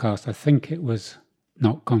to a podcast. I think it was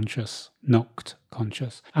Knocked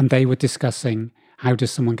Conscious, and they were discussing how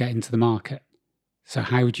does someone get into the market. So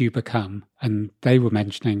how do you become? And they were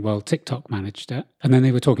mentioning, well, TikTok managed it. And then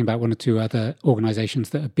they were talking about 1 or 2 other organizations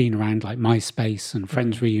that have been around, like MySpace and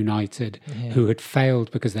Friends Reunited, who had failed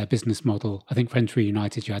because their business model, I think Friends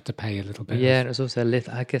Reunited, you had to pay a little bit. Yeah, and it was also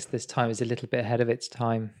I guess this time is a little bit ahead of its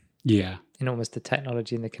time. Yeah. In almost the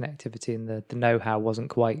technology and the connectivity and the know-how didn't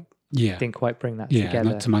quite bring that yeah,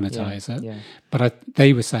 together. not to monetize it. Yeah. But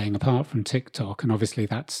they were saying, apart from TikTok, and obviously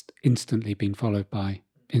that's instantly been followed by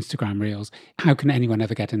Instagram Reels, how can anyone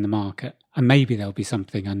ever get in the market? And maybe there'll be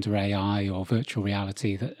something under AI or virtual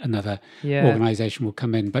reality that another organization will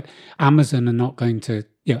come in. But Amazon are not going to,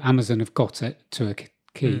 Amazon have got it to a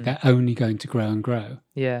key. They're only going to grow and grow.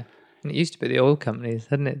 Yeah. And it used to be the oil companies,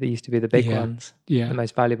 hadn't it? They used to be the big ones, the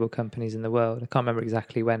most valuable companies in the world. I can't remember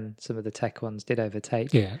exactly when some of the tech ones did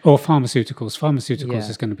overtake. Yeah, or pharmaceuticals. Pharmaceuticals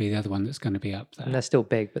is going to be the other one that's going to be up there. And they're still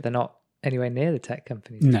big, but they're not anywhere near the tech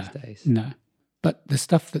companies these days. No. But the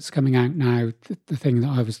stuff that's coming out now, the thing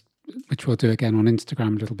that which we'll do again on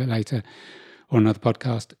Instagram a little bit later, or another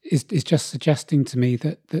podcast, is just suggesting to me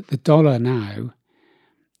that the dollar now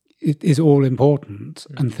is all important,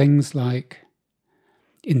 and things like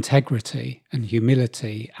integrity and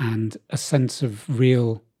humility and a sense of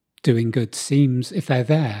real doing good seems, if they're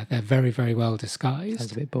there, they're very, very well disguised.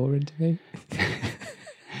 Sounds a bit boring to me.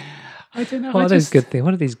 I don't know. What are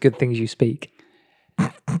these good things you speak?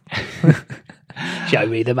 Show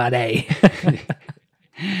me the money.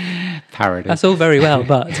 Parody. That's all very well,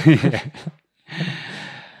 but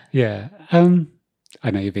yeah.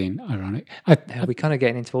 I know you're being ironic. We're kind of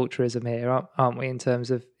getting into altruism here, aren't we? In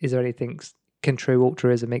terms of, is there anything? Can true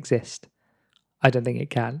altruism exist? I don't think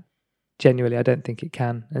it can. Genuinely, I don't think it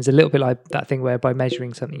can. And it's a little bit like that thing where by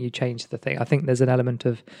measuring something, you change the thing. I think there's an element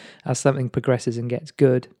of, as something progresses and gets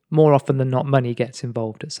good, more often than not, money gets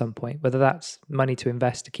involved at some point, whether that's money to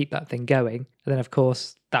invest to keep that thing going. And then, of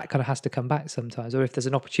course, that kind of has to come back sometimes. Or if there's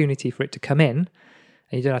an opportunity for it to come in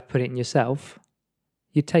and you don't have to put it in yourself,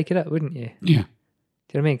 you'd take it up, wouldn't you? Yeah. Do you know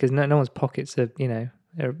what I mean? Because no one's pockets are,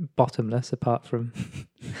 are bottomless apart from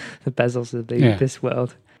the Bezos of this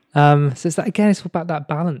world. So it's that, again, it's about that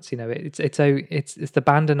balance. It's the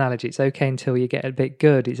band analogy. It's okay until you get a bit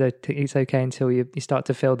good. It's okay until you start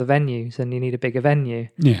to fill the venues and you need a bigger venue.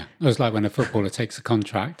 Yeah, it was like when a footballer takes a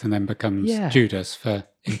contract and then becomes Judas for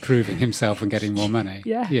improving himself and getting more money.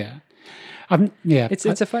 Yeah. It's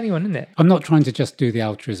a funny one, isn't it? I'm not trying to just do the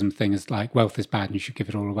altruism thing as like wealth is bad and you should give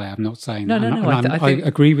it all away. I'm not saying no. I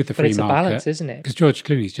agree with the free market. But it's a balance, isn't it? Because George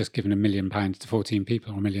Clooney's just given £1 million to 14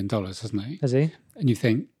 people, or $1 million, hasn't he? Has he? And you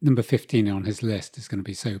think number 15 on his list is going to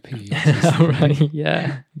be so peeved. Right,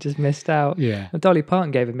 yeah. Just missed out. Yeah. Well, Dolly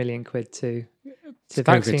Parton gave £1 million to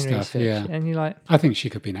vaccine stuff, research. yeah. And you're like... I think she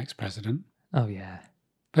could be next president. Oh, yeah.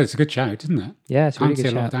 But it's a good shout, isn't it? Yeah, it's a really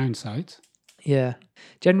good shout. Can't see a lot of downsides. Yeah.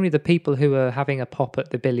 Generally, the people who are having a pop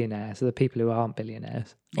at the billionaires are the people who aren't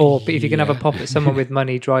billionaires. Or if you can have a pop at someone with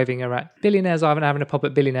money driving around... Billionaires aren't having a pop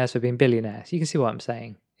at billionaires for being billionaires. You can see what I'm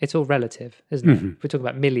saying. it's all relative, isn't it? If we talk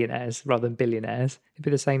about millionaires rather than billionaires, it'd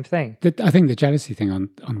be the same thing. I think the jealousy thing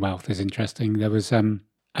on wealth is interesting. There was,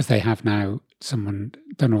 as they have now, someone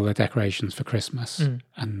done all the decorations for Christmas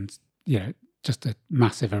and, just a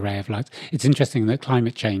massive array of lights. It's interesting that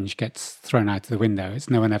climate change gets thrown out of the window. It's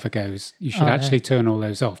no one ever goes, you should actually turn all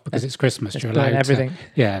those off because it's Christmas. You're allowed everything.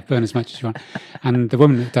 burn as much as you want. And the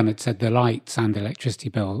woman that done it said the lights and electricity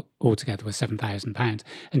bill altogether was £7,000.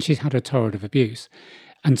 And she's had a torrent of abuse.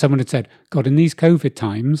 And someone had said, God, in these COVID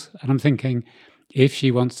times, and I'm thinking, if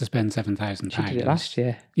she wants to spend £7,000... She did it last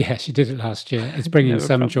year. Yeah, she did it last year. It's bringing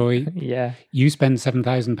some joy. Yeah. You spend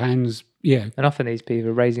 £7,000, And often these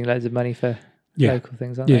people are raising loads of money for local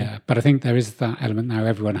things, aren't they? Yeah, but I think there is that element now.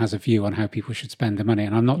 Everyone has a view on how people should spend their money.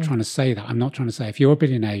 And I'm not trying to say that. I'm not trying to say if you're a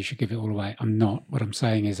billionaire, you should give it all away. I'm not. What I'm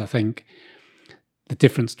saying is I think the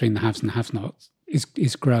difference between the haves and the have-nots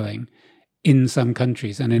is growing in some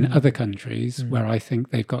countries, and in other countries where I think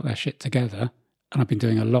they've got their shit together. And I've been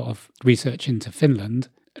doing a lot of research into Finland.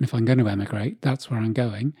 And if I'm going to emigrate, that's where I'm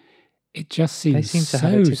going. It just seems they seem to so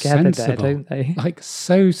have it together sensible, there, don't they? like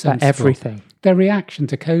so sensible. About everything. Their reaction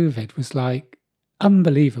to COVID was like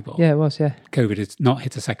unbelievable. Yeah, it was, yeah. COVID has not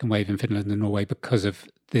hit a second wave in Finland and Norway because of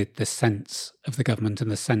the sense of the government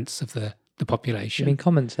and the sense of the population. You mean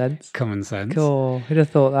common sense? Common sense. Cool. Who'd have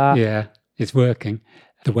thought that? Yeah, it's working.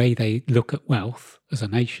 The way they look at wealth as a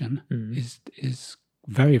nation is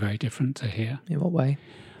very, very different to here. In what way?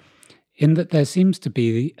 In that there seems to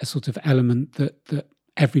be a sort of element that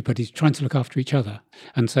everybody's trying to look after each other.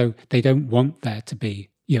 And so they don't want there to be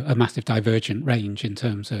a massive divergent range in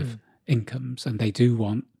terms of incomes. And they do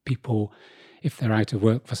want people, if they're out of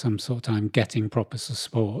work for some sort of time, getting proper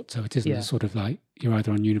support. So it isn't a sort of like you're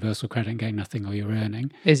either on universal credit and getting nothing or you're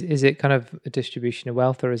earning. Is it kind of a distribution of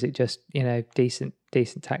wealth, or is it just, decent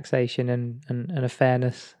taxation and a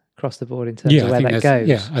fairness across the board in terms of where that goes?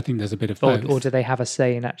 Yeah, I think there's a bit of both. Or do they have a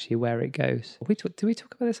say in actually where it goes? Do we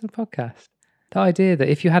talk about this on the podcast? The idea that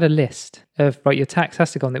if you had a list of, right, your tax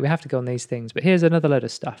has to go on that, we have to go on these things, but here's another load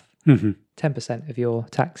of stuff. 10% of your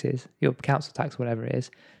taxes, your council tax, whatever it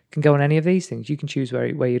is, can go on any of these things. You can choose where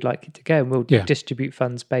you'd like it to go, and we'll distribute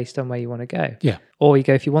funds based on where you want to go. Yeah. Or you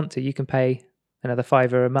go, if you want to, you can pay another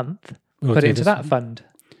 £5 a month, put it into that fund,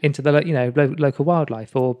 into the local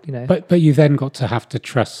wildlife, or But you then got to have to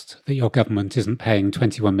trust that your government isn't paying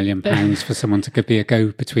 £21 million for someone to be a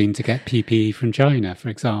go-between to get PPE from China, for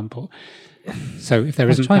example. So if there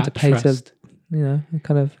isn't that trust, a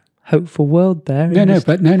kind of hopeful world there. No,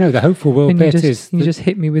 the hopeful world bit is you just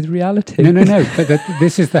hit me with reality. No. But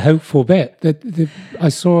this is the hopeful bit. I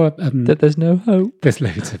saw that there's no hope. There's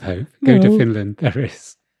loads of hope. Go to Finland. There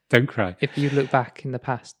is. Don't cry. If you look back in the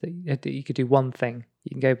past, that you could do one thing. You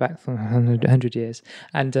can go back for 100 years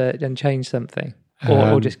and change something,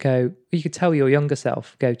 or just go. You could tell your younger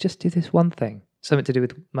self, go, just do this one thing, something to do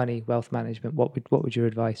with money, wealth management. What would your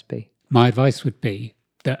advice be? My advice would be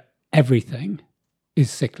that everything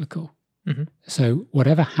is cyclical. So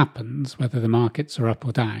whatever happens, whether the markets are up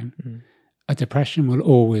or down, a depression will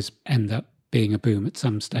always end up being a boom at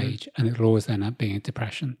some stage, and it'll always end up being a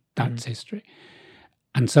depression. That's history.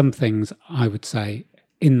 And some things, I would say,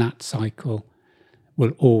 in that cycle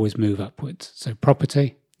will always move upwards. So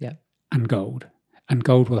property and gold. And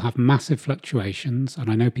gold will have massive fluctuations.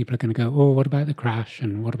 And I know people are going to go, oh, what about the crash?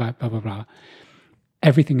 And what about blah, blah, blah?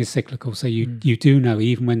 Everything is cyclical. So you do know,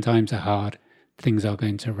 even when times are hard, things are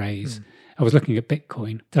going to raise. I was looking at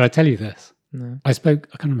Bitcoin. Did I tell you this? No. I can't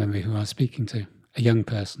remember who I was speaking to, a young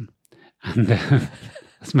person. And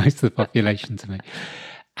that's most of the population to me.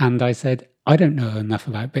 And I said, I don't know enough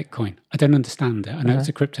about Bitcoin. I don't understand it. I know it's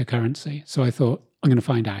a cryptocurrency. So I thought, I'm going to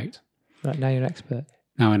find out. Right, now you're an expert.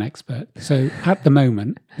 Now an expert. So at the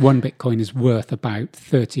moment, one Bitcoin is worth about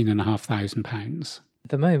 £13,500. At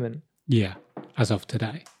the moment? Yeah, as of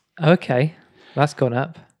today. Okay, that's gone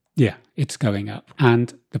up. Yeah, it's going up.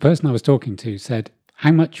 And the person I was talking to said,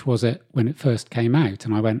 how much was it when it first came out?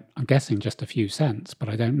 And I went, I'm guessing just a few cents, but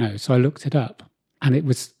I don't know. So I looked it up. And it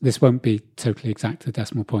was, this won't be totally exact to the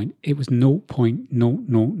decimal point, it was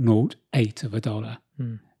 0.0008 of a dollar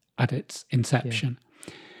at its inception.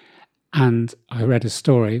 Yeah. And I read a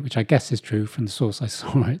story, which I guess is true from the source I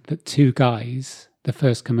saw it, that two guys, the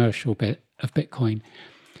first commercial bit of Bitcoin,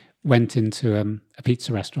 went into a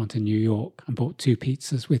pizza restaurant in New York and bought 2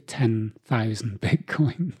 pizzas with 10,000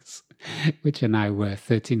 Bitcoins, which are now worth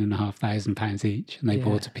 £13,500 each. And they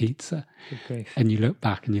bought a pizza. Good grief. And you look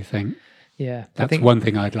back and you think, yeah, that's one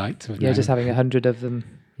thing I'd like to know. Yeah, just having 100 of them,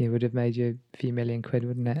 would have made you a few million quid,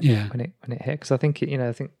 wouldn't it? Yeah. When it hit, because I think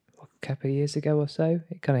a couple of years ago or so,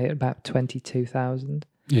 it kind of hit about 22,000.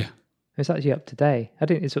 Yeah. It's actually up today. I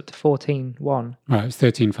think it's up to 14.1. Right, it was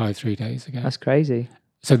 13.5 3 days ago. That's crazy.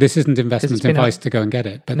 So this isn't investment advice to go and get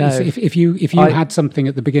it. But if you had something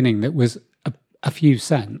at the beginning that was a few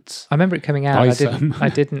cents, I remember it coming out. I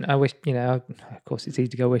didn't. I wish, of course, it's easy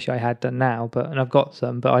to go. Wish I had done now, and I've got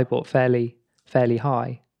some, but I bought fairly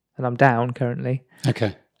high, and I'm down currently.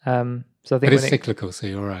 Okay. So I think it's cyclical, so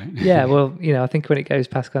you're right. Yeah, well, I think when it goes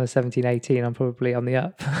past kind of 17, 18, I'm probably on the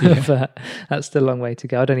up. Yeah. But that's still a long way to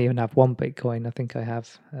go. I don't even have one Bitcoin. I think I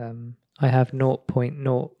have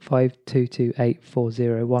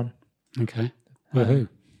 0.052284001. Okay. Woohoo.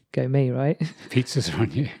 Go me, right? Pizzas are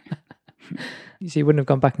on you. You see, you wouldn't have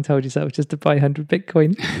gone back and told yourself just to buy 100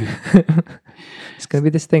 Bitcoin. It's going to be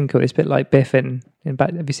this thing called, it's a bit like Biff in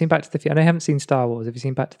Back. Have you seen Back to the Future? I know you haven't seen Star Wars. Have you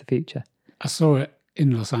seen Back to the Future? I saw it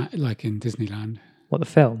in in Disneyland. What, the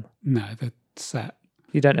film? No, the set.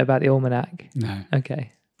 You don't know about the almanac? No.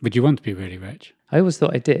 Okay. Would you want to be really rich? I always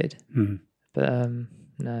thought I did, Mm. but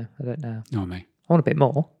no, I don't know. Nor me. I want a bit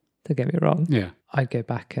more. Don't get me wrong. Yeah. I'd go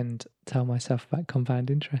back and tell myself about compound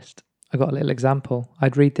interest. I got a little example.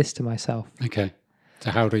 I'd read this to myself. Okay.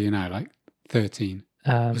 So how old are you now? Like 13?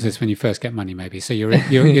 Was Was this when you first get money, maybe? So you're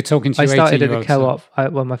talking to I your started at 18-year-old the co-op.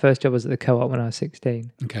 My first job was at the co-op when I was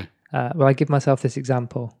 16. Okay. Well, I give myself this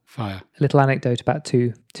example. Fire. A little anecdote about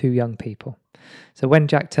two young people. So when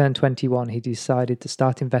Jack turned 21, he decided to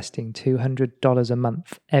start investing $200 a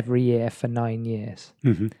month every year for 9 years.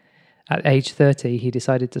 Mm-hmm. At age 30, he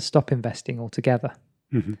decided to stop investing altogether.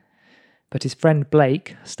 Mm-hmm. But his friend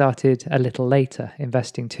Blake started a little later,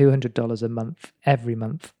 investing $200 a month every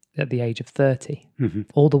month at the age of 30, Mm-hmm.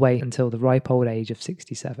 all the way until the ripe old age of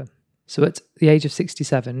 67. So at the age of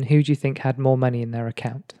 67, who do you think had more money in their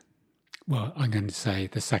account? Well, I'm going to say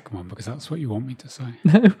the second one because that's what you want me to say.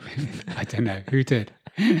 No. I don't know. Who did?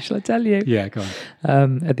 Shall I tell you? Yeah, go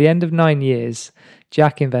on. At the end of 9 years,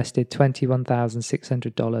 Jack invested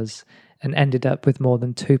 $21,600 and ended up with more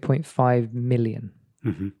than 2.5 million.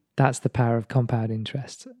 Mm-hmm. That's the power of compound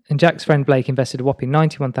interest. And Jack's friend Blake invested a whopping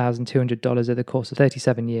 $91,200 over the course of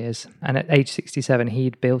 37 years. And at age 67,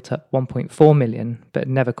 he'd built up 1.4 million, but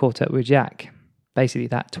never caught up with Jack. Basically,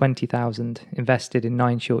 that 20,000 invested in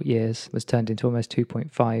 9 short years was turned into almost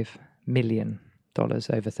 $2.5 million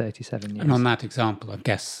over 37 years. And on that example, I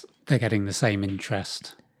guess they're getting the same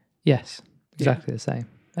interest. Yes, exactly the same.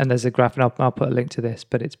 And there's a graph, and I'll put a link to this,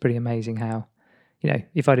 but it's pretty amazing how,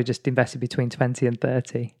 if I'd have just invested between 20 and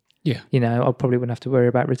 30, Yeah. I probably wouldn't have to worry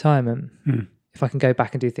about retirement. Mm. If I can go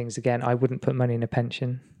back and do things again, I wouldn't put money in a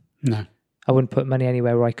pension. No. I wouldn't put money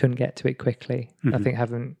anywhere where I couldn't get to it quickly. Mm-hmm. I think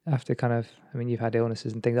you've had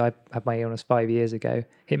illnesses and things. I had my illness 5 years ago.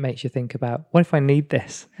 It makes you think about, what if I need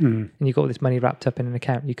this? Mm. And you've got all this money wrapped up in an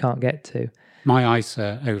account you can't get to. My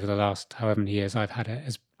ISA over the last however many years I've had it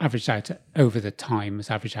has averaged out over the time has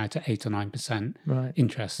averaged out to 8 or 9% Right.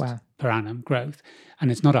 interest Wow. per annum growth. And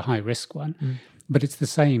it's not a high risk one, but it's the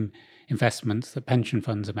same investments that pension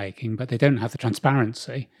funds are making, but they don't have the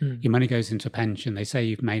transparency. Your money goes into a pension. They say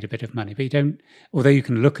you've made a bit of money, but you don't, although you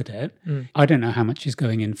can look at it. I don't know how much is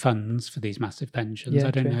going in funds for these massive pensions. Yeah,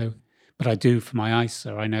 I don't true. know, but I do for my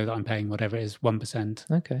ISA. I know that I'm paying whatever it is,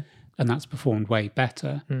 1%. Okay. And that's performed way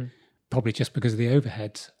better, probably just because of the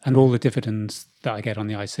overheads and all the dividends that I get on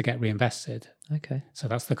the ISA get reinvested. Okay. So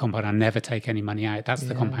that's the compound. I never take any money out. That's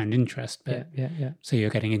the compound interest bit. Yeah. So you're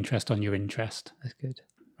getting interest on your interest. That's good.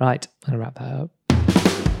 Right. I'm going to wrap that up.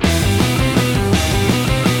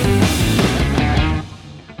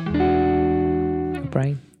 Your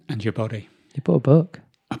brain. And your body. You bought a book.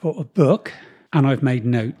 I bought a book and I've made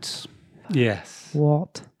notes. Yes.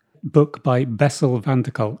 What? Book by Bessel van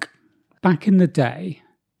der Kolk. Back in the day,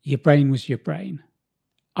 your brain was your brain.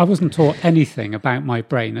 I wasn't taught anything about my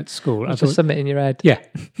brain at school. I Just thought, something in your head. yeah,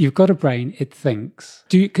 you've got a brain, it thinks.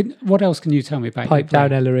 What else can you tell me about Pipe your down,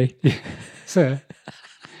 brain? Ellery. Sir,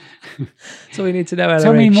 That's all we need to know, Ellery.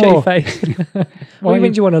 Tell me Shut your more. face. Why What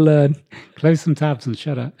do you want to learn? close some tabs and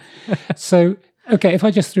shut up. So, okay, if I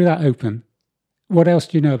just threw that open, what else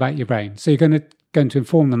do you know about your brain? So you're going to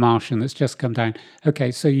inform the Martian that's just come down.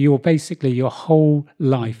 Okay, so your whole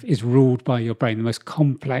life is ruled by your brain, the most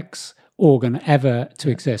complex organ ever to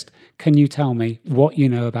exist. Can you tell me what you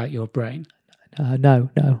know about your brain? No,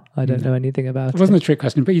 I don't know anything about It it. wasn't a trick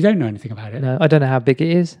question, but you don't know anything about it. No, I don't know how big it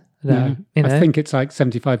is. No, I think it's like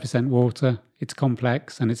 75% water. It's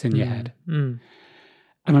complex and it's in your head. And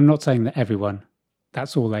I'm not saying that everyone,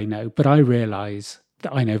 that's all they know, but I realise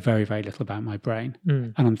that I know very, very little about my brain.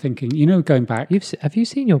 And I'm thinking, going back. Have you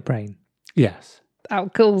seen your brain? Yes. How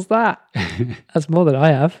cool's that? That's more than I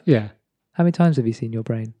have. Yeah. How many times have you seen your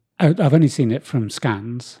brain? I've only seen it from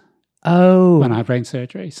scans. Oh, when I had brain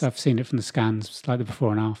surgery. So I've seen it from the scans, like the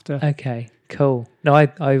before and after. okay, cool. No,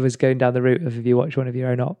 I was going down the route of if you watch one of your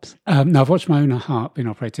own ops. No, I've watched my own heart being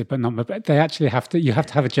operated, but not. But they actually you have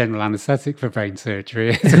to have a general anaesthetic for brain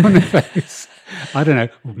surgery. It's one of those, I don't know,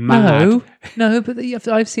 mad. No, but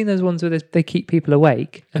I've seen those ones where they keep people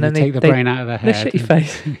awake And then they take the brain out of their They head. shut your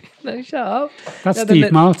face. No, shut up. That's No,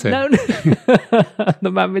 Steve Martin. No,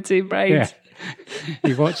 the man with two brains. Yeah.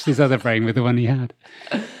 He watched his other brain with the one he had.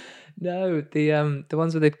 No, the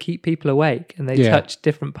ones where they keep people awake and they Yeah. touch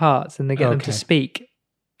different parts and they get them to Okay. speak.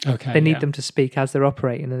 Okay. They need yeah. them to speak as they're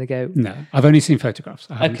operating, and they go, No, I've only seen photographs.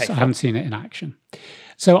 I haven't seen it in action.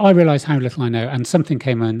 So I realised how little I know, and something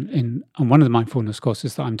came on one of the mindfulness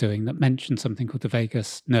courses that I'm doing that mentioned something called the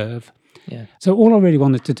vagus nerve. yeah, So all I really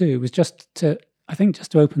wanted to do was just to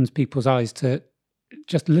open people's eyes to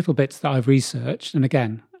just little bits that I've researched. And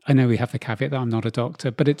again, I know we have the caveat that I'm not a doctor,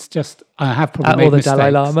 but it's just I have probably made or the mistakes. Dalai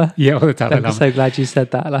Lama. Yeah, or the Dalai I'm Lama. so glad you said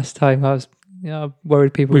that last time. I was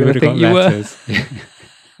worried people We were would going to have got think you were.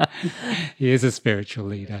 letters. He is a spiritual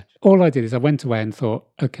leader. All I did is I went away and thought,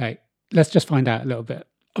 okay, let's just find out a little bit.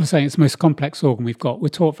 I was saying it's the most complex organ we've got. We're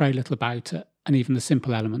taught very little about it, and even the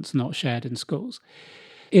simple elements are not shared in schools.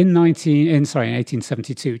 In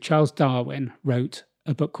 1872, Charles Darwin wrote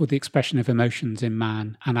a book called The Expression of Emotions in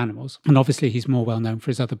Man and Animals. And obviously he's more well known for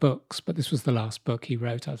his other books, but this was the last book he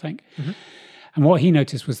wrote, I think. Mm-hmm. And what he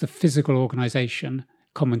noticed was the physical organization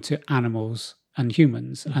common to animals and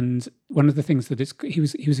humans. And one of the things that he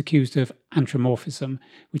was accused of anthropomorphism,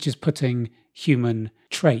 which is putting human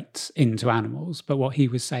traits into animals. But what he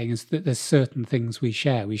was saying is that there's certain things we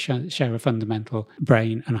share. We share a fundamental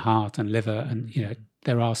brain and heart and liver, and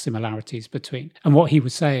there are similarities between. And what he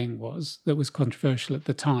was saying that was controversial at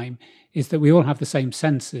the time, is that we all have the same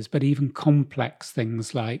senses, but even complex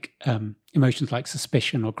things like emotions like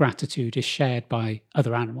suspicion or gratitude is shared by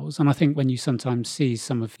other animals. And I think when you sometimes see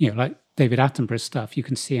some of, like David Attenborough's stuff, you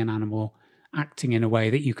can see an animal acting in a way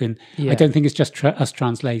that you can, I don't think it's just us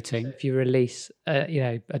translating. So if you release,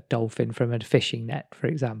 a dolphin from a fishing net, for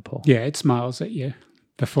example. Yeah, it smiles at you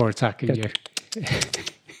before attacking you.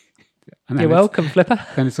 You're welcome, Flipper.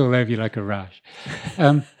 Then it's all over you like a rash.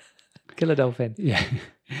 Kill a dolphin. Yeah.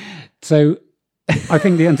 So I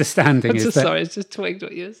think the understanding is that... Sorry, it's just twigged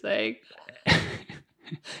what you were saying.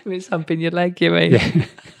 It's humping your leg, you mean? Yeah.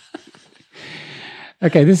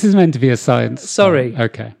 Okay, this is meant to be a science. Sorry.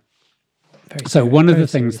 Okay. Very So serious, one of very the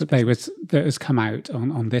things serious that has come out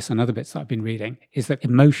on this and other bits that I've been reading is that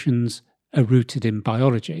emotions are rooted in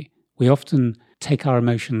biology. We often take our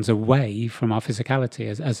emotions away from our physicality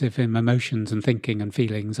as if emotions and thinking and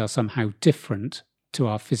feelings are somehow different to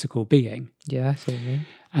our physical being. Yeah, I see what you mean.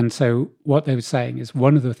 And so what they were saying is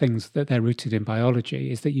one of the things that they're rooted in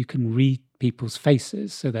biology is that you can read people's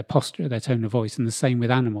faces, so their posture, their tone of voice, and the same with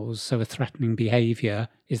animals. So a threatening behavior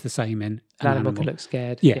is the same in an animal. Can look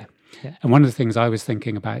scared. Yeah. And one of the things I was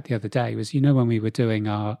thinking about the other day was, when we were doing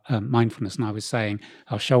our mindfulness and I was saying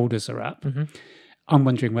our shoulders are up, I'm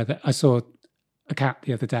wondering whether I saw a cat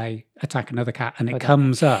the other day attack another cat and it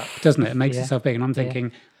comes up, doesn't it? It makes itself big. And I'm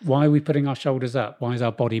thinking, why are we putting our shoulders up? Why is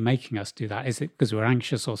our body making us do that? Is it because we're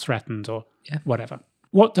anxious or threatened or whatever?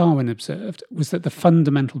 What Darwin observed was that the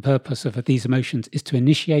fundamental purpose of these emotions is to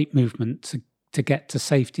initiate movement to get to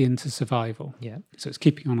safety and to survival. Yeah. So it's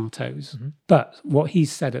keeping on our toes. But what he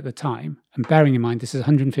said at the time, and bearing in mind this is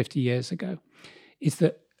 150 years ago, is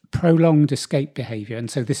that prolonged escape behavior,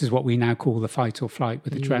 and so this is what we now call the fight or flight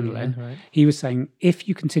with adrenaline. Right. He was saying if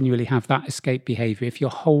you continually have that escape behavior, if your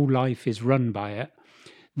whole life is run by it,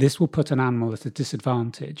 this will put an animal at a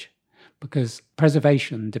disadvantage, because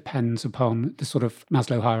preservation depends upon the sort of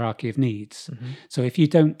Maslow hierarchy of needs. So if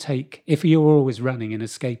you're always running and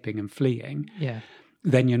escaping and fleeing,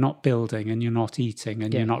 then you're not building and you're not eating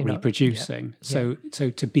and you're not reproducing. So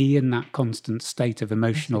to be in that constant state of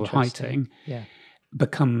emotional heighting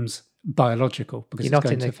becomes biological, because you're not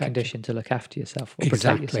in the condition to look after yourself or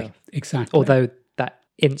protect yourself. Exactly. Although that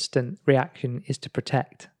instant reaction is to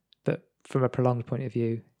protect, but from a prolonged point of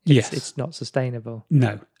view, it's not sustainable.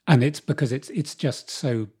 No, and it's because it's just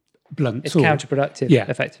so blunt. It's counterproductive,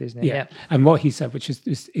 effectively, isn't it? Yeah. And what he said, which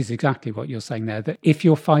is exactly what you're saying there, that if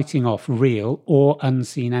you're fighting off real or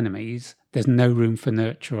unseen enemies, there's no room for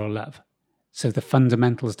nurture or love. So the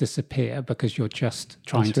fundamentals disappear because you're just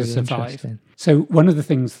trying to survive. So one of the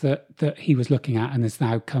things that he was looking at, and has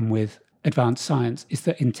now come with advanced science, is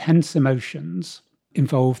that intense emotions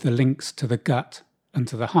involve the links to the gut and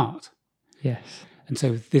to the heart. Yes. And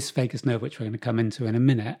so this vagus nerve, which we're going to come into in a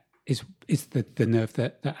minute, is the nerve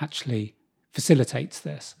that actually facilitates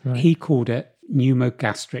this. Right. He called it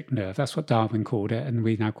pneumogastric nerve. That's what Darwin called it, and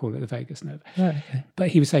we now call it the vagus nerve. Right, okay. But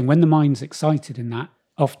he was saying when the mind's excited in that,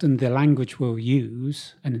 often the language we'll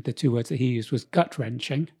use, and the two words that he used was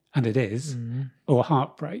gut-wrenching, and it is, or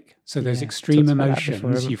heartbreak. So there's Yeah, extreme talked about that before,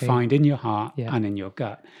 emotions haven't you we? find in your heart Yeah. and in your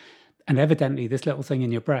gut. And evidently this little thing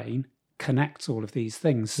in your brain connects all of these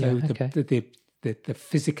things. So Yeah, okay. the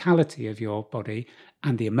physicality of your body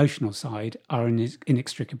and the emotional side are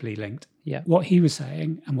inextricably linked. Yeah. What he was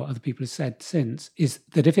saying, and what other people have said since, is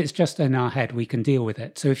that if it's just in our head, we can deal with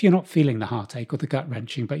it. So if you're not feeling the heartache or the gut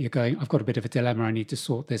wrenching, but you're going, I've got a bit of a dilemma, I need to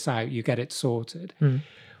sort this out, you get it sorted.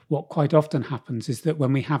 What quite often happens is that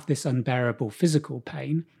when we have this unbearable physical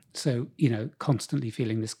pain, so, constantly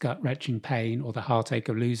feeling this gut wrenching pain or the heartache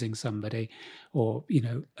of losing somebody, or,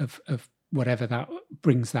 of whatever that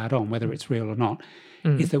brings that on, whether it's real or not,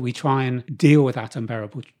 is that we try and deal with that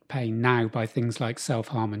unbearable pain now by things like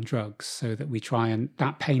self-harm and drugs, so that we try and,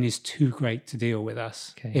 that pain is too great to deal with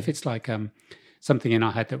us. Okay. If it's like something in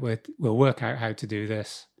our head that we'll work out how to do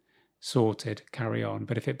this, sorted, carry on.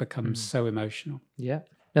 But if it becomes so emotional. Yeah.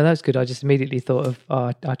 No, that's good. I just immediately thought of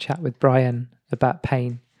our chat with Brian about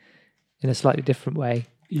pain in a slightly different way,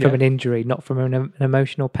 from an injury, not from an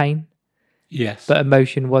emotional pain. Yes. But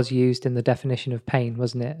emotion was used in the definition of pain,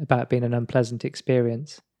 wasn't it? About being an unpleasant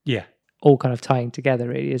experience. Yeah. All kind of tying together,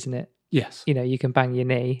 really, isn't it? Yes. You can bang your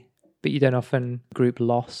knee, but you don't often group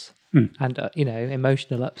loss and,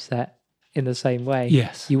 emotional upset in the same way.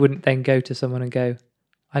 Yes. You wouldn't then go to someone and go,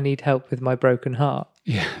 I need help with my broken heart.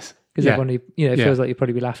 Yes. Because everyone, feels like you'd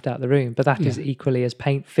probably be laughed out of the room. But that is equally as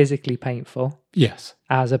physically painful Yes.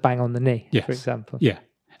 as a bang on the knee, Yes. for example. Yeah.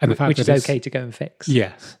 And the fact Which that is it's okay to go and fix.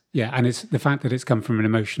 Yes. Yeah. And it's the fact that it's come from an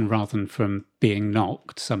emotion rather than from being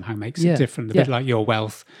knocked somehow makes it different. A bit like your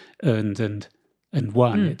wealth earned and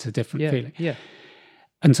won. It's a different feeling. Yeah.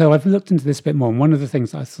 And so I've looked into this a bit more. And one of the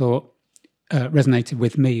things that I thought resonated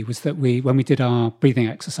with me was that when we did our breathing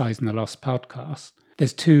exercise in the last podcast,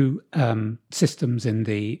 there's two systems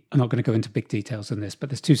I'm not going to go into big details on this, but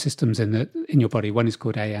there's two systems in your body. One is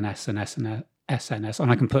called ANS and SNS,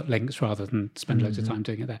 and I can put links rather than spend loads of time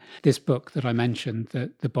doing it there. This book that I mentioned,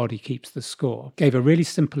 that The Body Keeps the Score, gave a really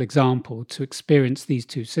simple example to experience these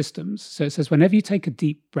two systems. So it says, whenever you take a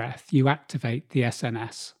deep breath, you activate the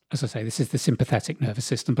SNS. As I say, this is the sympathetic nervous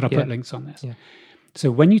system, but I'll put links on this. Yeah. So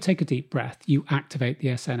when you take a deep breath, you activate the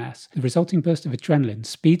SNS. The resulting burst of adrenaline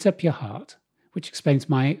speeds up your heart, which explains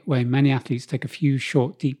why many athletes take a few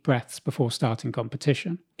short, deep breaths before starting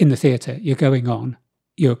competition. In the theatre, you're going on,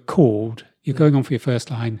 you're called, you're going on for your first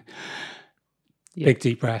line, big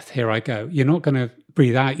deep breath, here I go. You're not going to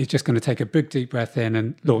breathe out, you're just going to take a big deep breath in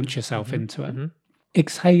and launch yourself into it.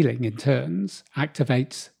 Exhaling, in turns,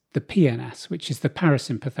 activates the PNS, which is the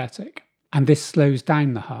parasympathetic, and this slows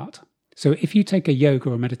down the heart. So if you take a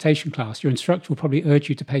yoga or meditation class, your instructor will probably urge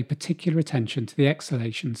you to pay particular attention to the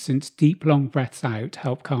exhalations, since deep, long breaths out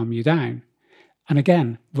help calm you down. And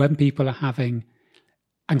again, when people are having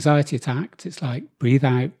anxiety attacks, it's like, breathe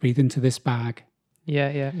out, breathe into this bag.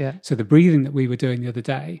 Yeah. So the breathing that we were doing the other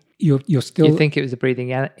day, you're still... You think it was the breathing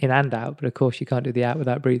in and out, but of course you can't do the out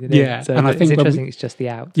without breathing in. So and I think it's interesting it's just the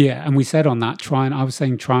out. Yeah, and we said on that, I was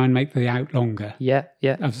saying try and make the out longer. Yeah.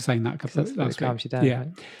 I was saying that a couple of times. It calms you down. Yeah.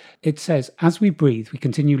 Right? It says, as we breathe, we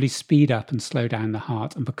continually speed up and slow down the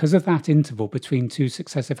heart. And because of that interval between two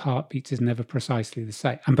successive heartbeats is never precisely the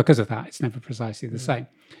same. And because of that, it's never precisely the same.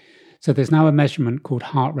 So there's now a measurement called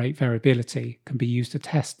heart rate variability, can be used to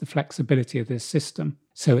test the flexibility of this system.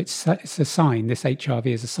 So it's a sign, this HRV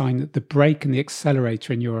is a sign that the brake and the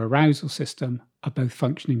accelerator in your arousal system are both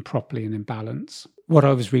functioning properly and in balance. What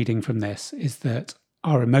I was reading from this is that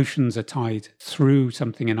our emotions are tied through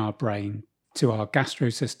something in our brain to our gastro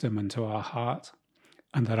system and to our heart,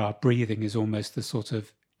 and that our breathing is almost the sort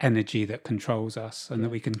of energy that controls us, and that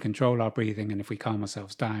we can control our breathing, and if we calm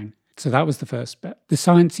ourselves down. So that was the first bit. The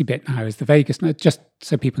sciencey bit now is the vagus nerve. Just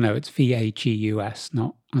so people know, it's VAGUS,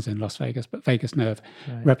 not as in Las Vegas, but vagus nerve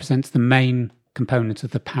represents the main component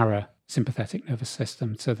of the parasympathetic nervous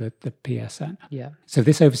system, so the PSN. Yeah. So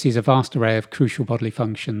this oversees a vast array of crucial bodily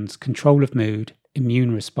functions: control of mood,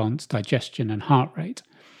 immune response, digestion, and heart rate.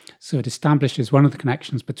 So it establishes one of the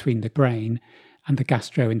connections between the brain and the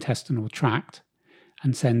gastrointestinal tract,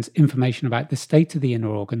 and sends information about the state of the inner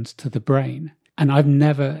organs to the brain. And I've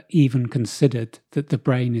never even considered that the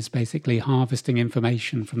brain is basically harvesting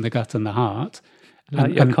information from the gut and the heart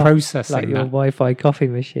and processing like your that. Wi-Fi coffee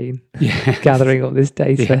machine, gathering all this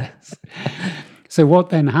data. Yes. So what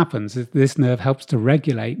then happens is this nerve helps to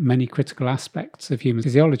regulate many critical aspects of human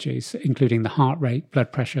physiology, including the heart rate,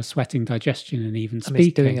 blood pressure, sweating, digestion, and even speaking.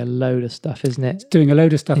 It's doing a load of stuff, isn't it? It's doing a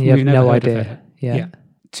load of stuff. And you have we've never no heard of idea. it. Yeah.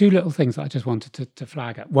 Two little things that I just wanted to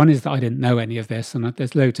flag up. One is that I didn't know any of this, and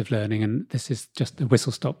there's loads of learning, and this is just a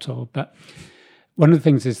whistle-stop tour. But one of the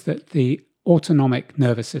things is that the autonomic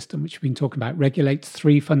nervous system, which we've been talking about, regulates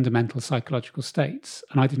 3 fundamental psychological states.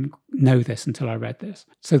 And I didn't know this until I read this.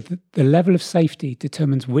 So the level of safety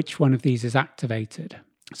determines which one of these is activated.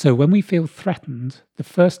 So when we feel threatened, the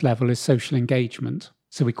first level is social engagement.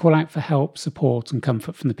 So we call out for help, support, and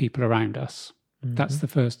comfort from the people around us. Mm-hmm. That's the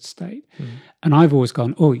first state. Mm-hmm. And I've always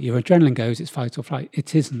gone, oh, your adrenaline goes, it's fight or flight.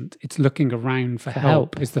 It isn't. It's looking around for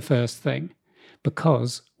help is the first thing.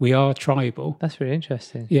 Because we are tribal. That's really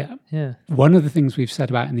interesting. Yeah. Yeah. One of the things we've said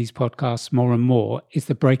about in these podcasts more and more is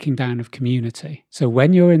the breaking down of community. So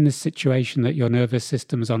when you're in this situation that your nervous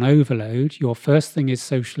system is on overload, your first thing is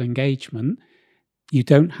social engagement. You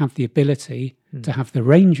don't have the ability to have the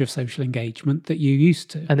range of social engagement that you used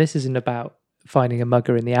to. And this isn't about finding a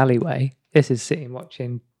mugger in the alleyway. This is sitting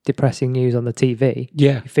watching depressing news on the TV.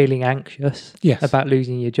 Yeah. You're feeling anxious about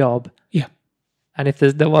losing your job. Yeah. And if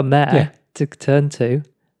there's no one there to turn to,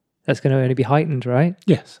 that's going to only be heightened, right?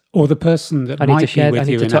 Yes. Or the person that might be with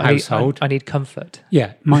you in a household. I need comfort.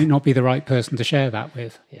 Yeah. Might not be the right person to share that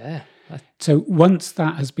with. Yeah. So once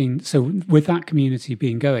that has been, so with that community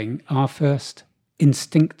being going, our first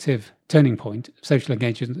instinctive turning point, social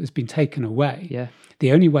engagement, has been taken away. Yeah.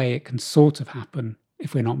 The only way it can sort of happen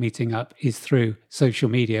if we're not meeting up is through social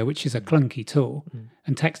media, which is a clunky tool.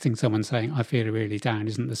 And texting someone saying, I feel really down,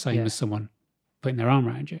 isn't the same as someone putting their arm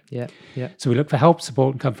around you. Yeah, yeah. So we look for help,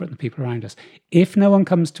 support, and comfort in the people around us. If no one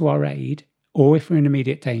comes to our aid, or if we're in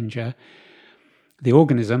immediate danger, the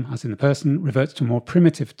organism, as in the person, reverts to a more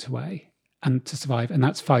primitive way and to survive, and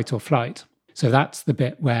that's fight or flight. So that's the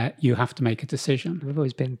bit where you have to make a decision.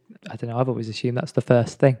 I've always assumed that's the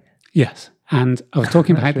first thing. Yes. And I was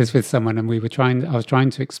talking about this with someone, and I was trying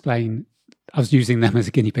to explain, I was using them as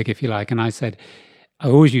a guinea pig, if you like. And I said, I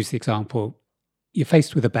always use the example, you're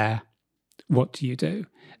faced with a bear. What do you do?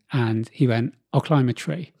 And he went, I'll climb a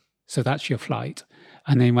tree. So that's your flight.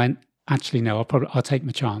 And then he went, actually, no, I'll take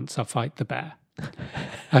my chance. I'll fight the bear.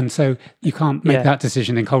 And so you can't make that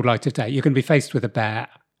decision in cold light of day. You're going to be faced with a bear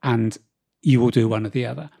and you will do one or the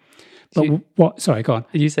other. But sorry, go on.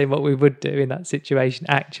 You say what we would do in that situation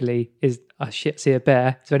actually is, see a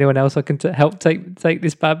bear. Is there anyone else I can help take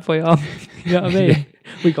this bad boy on? You know what I mean?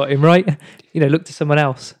 We got him right. Look to someone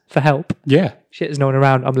else for help. Yeah. Shit, there's no one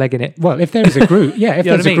around. I'm legging it. Well, if there is a group, if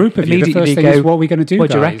there's a group of you, the first thing is, what are we going to do, what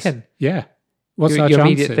guys? do you reckon? Yeah. What's our your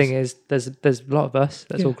chances? Immediate thing is, there's a lot of us.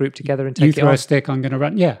 Let's all group together and take you it throw on. a stick, I'm going to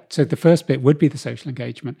run. Yeah. So the first bit would be the social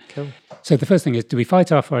engagement. Cool. So the first thing is, do we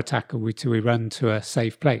fight off or attack, or do we run to a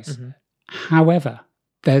safe place? Mm-hmm. However,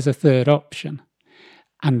 there's a third option.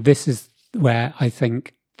 And this is where I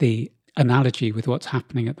think the analogy with what's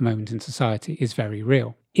happening at the moment in society is very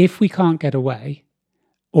real. If we can't get away,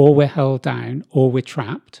 or we're held down, or we're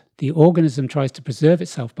trapped, the organism tries to preserve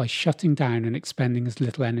itself by shutting down and expending as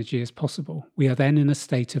little energy as possible. We are then in a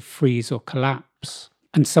state of freeze or collapse.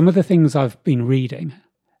 And some of the things I've been reading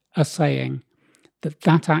are saying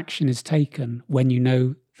that action is taken when you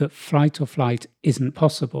know that flight or flight isn't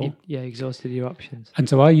possible. Yeah, exhausted your options. And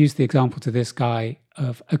so I use the example to this guy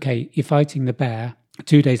of, okay, you're fighting the bear.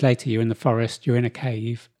 2 days later, you're in the forest, you're in a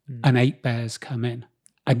cave, and 8 bears come in.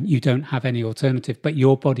 And you don't have any alternative, but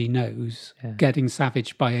your body knows getting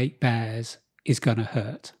savaged by 8 bears is going to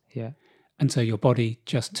hurt. Yeah. And so your body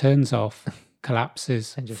just turns off,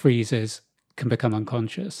 collapses, freezes, can become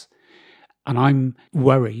unconscious. And I'm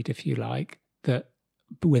worried, if you like, that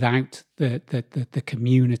without the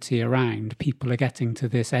community around, people are getting to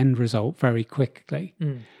this end result very quickly.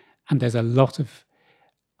 And there's a lot of,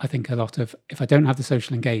 if I don't have the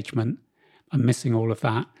social engagement, I'm missing all of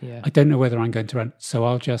that. Yeah. I don't know whether I'm going to run, so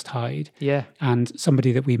I'll just hide. Yeah. And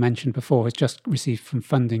somebody that we mentioned before has just received some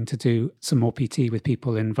funding to do some more PT with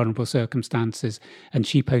people in vulnerable circumstances. And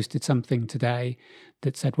she posted something today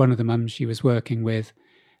that said one of the mums she was working with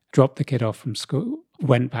dropped the kid off from school,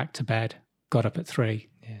 went back to bed, got up at 3,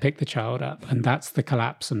 picked the child up. And that's the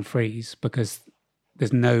collapse and freeze, because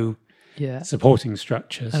there's no supporting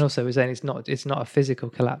structures. And also we're saying it's not a physical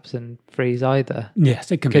collapse and freeze either.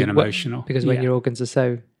 Yes, it can be an emotional. Because when your organs are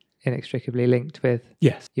so inextricably linked with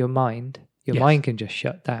your mind, your mind can just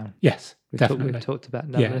shut down. Yes, definitely. We've talked about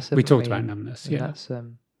numbness. We talked about numbness,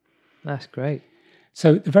 That's great.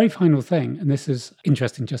 So the very final thing, and this is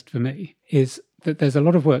interesting just for me, is that there's a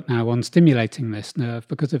lot of work now on stimulating this nerve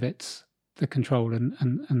because of the control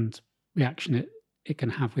and reaction it can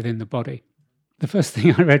have within the body. the first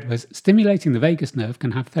thing I read was stimulating the vagus nerve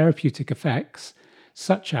can have therapeutic effects,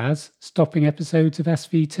 such as stopping episodes of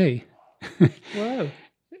SVT, Whoa.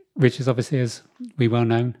 which is obviously, as we well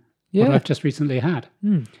known, what Yeah. I've just recently had,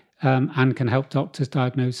 and can help doctors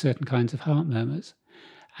diagnose certain kinds of heart murmurs.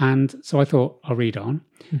 And so I thought, I'll read on.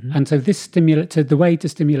 And so the way to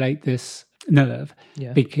stimulate this nerve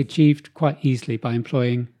Yeah. be achieved quite easily by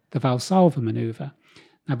employing the Valsalva maneuver.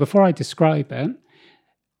 Now, before I describe it,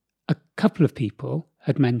 a couple of people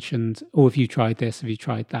had mentioned, oh, have you tried this? Have you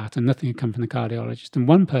tried that? And nothing had come from the cardiologist. And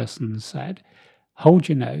one person said, hold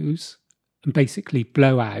your nose and basically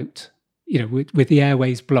blow out, with the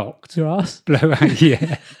airways blocked. Your ass? Blow out,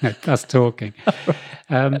 yeah. No, that's talking.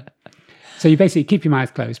 So you basically keep your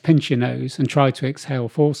mouth closed, pinch your nose, and try to exhale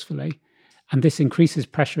forcefully. And this increases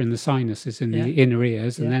pressure in the sinuses in the inner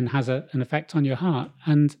ears and then has an effect on your heart.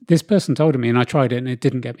 And this person told me, and I tried it, and it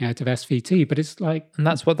didn't get me out of SVT, but it's like... And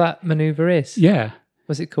that's what that maneuver is? Yeah.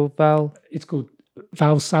 Was it called Val? It's called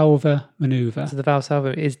Valsalva maneuver. So the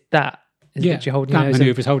Valsalva is that? Is that you're holding your nose? That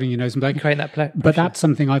maneuver is holding your nose and blowing. Creating that pressure. But that's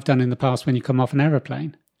something I've done in the past when you come off an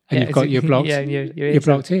aeroplane and you've got your blocked, your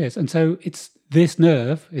blocked ears. And so it's this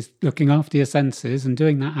nerve is looking after your senses and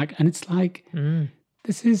doing that. And it's like,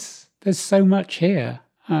 there's so much here.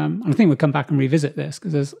 And I think we'll come back and revisit this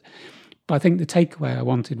but I think the takeaway I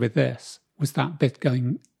wanted with this was that bit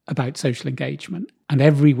going about social engagement. And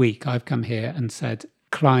every week I've come here and said,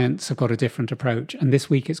 clients have got a different approach. And this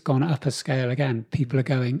week it's gone up a scale again. People are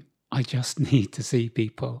going, I just need to see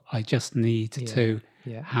people. I just need to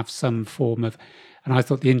have some form of... And I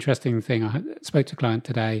thought the interesting thing, I spoke to a client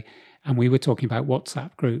today and we were talking about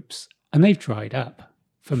WhatsApp groups and they've dried up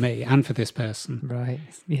for me and for this person. Right.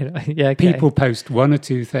 Okay. People post one or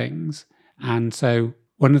two things. And so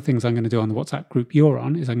one of the things I'm going to do on the WhatsApp group you're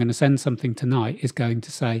on is I'm going to send something tonight is going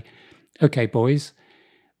to say, okay, boys,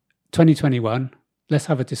 2021, let's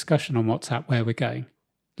have a discussion on WhatsApp where we're going.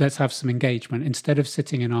 Let's have some engagement. Instead of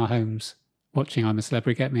sitting in our homes watching I'm a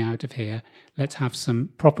Celebrity, Get Me Out of Here, let's have some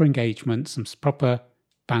proper engagement, some proper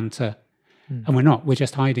banter. And we're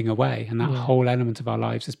just hiding away. And that whole element of our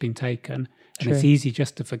lives has been taken. And it's easy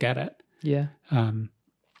just to forget it. Yeah.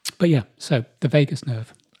 But yeah, so the vagus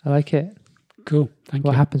nerve. I like it. Cool. Thank you.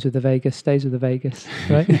 What happens with the vagus stays with the vagus,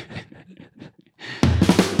 right?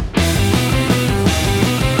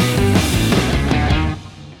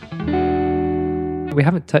 We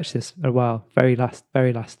haven't touched this in a while. Very last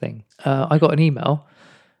thing. I got an email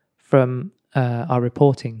from our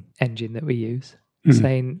reporting engine that we use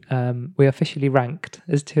saying we're officially ranked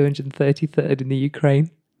as 233rd in the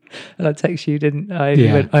Ukraine. And I text you, didn't I?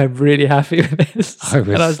 You went, I'm really happy with this.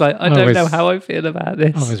 And I was like, I don't know how I feel about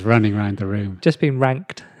this. I was running around the room. Just being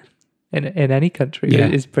ranked in any country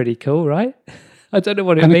is pretty cool, right? I don't know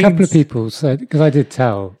what it means. And a couple of people said, because I did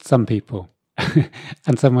tell some people,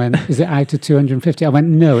 and someone went, is it out of 250? I went,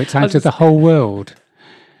 no, it's out of the whole world.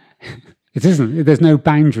 It isn't. There's no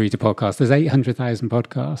boundary to podcasts. There's 800,000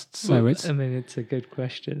 podcasts. So it's... I mean, it's a good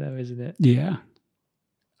question though, isn't it? Yeah.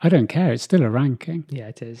 I don't care. It's still a ranking. Yeah,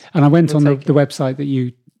 it is. And I went on the website that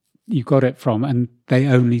you got it from, and they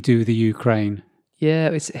only do the Ukraine. Yeah,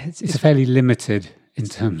 it's fairly limited in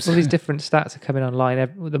terms. All these different stats are coming online.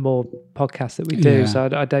 The more podcasts that we do, so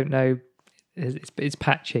I don't know. It's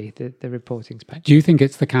patchy. The reporting's patchy. Do you think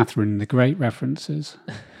it's the Catherine the Great references?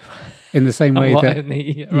 In the same way that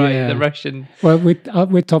the Russian. Well,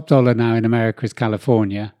 we're top dollar now in America is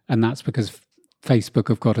California, and that's because Facebook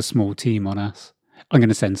have got a small team on us. I'm going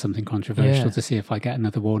to send something controversial to see if I get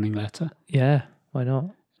another warning letter. Yeah, why not?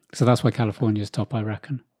 So that's why California's top, I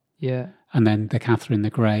reckon. Yeah. And then the Catherine the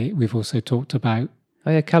Grey, we've also talked about.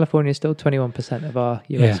 Oh yeah, California is still 21% of our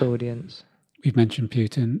US audience. We've mentioned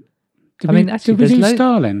Putin. Did we do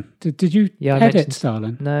Stalin? Did you edit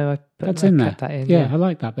Stalin? No, that's in there. That in, yeah, I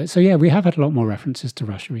like that bit. So yeah, we have had a lot more references to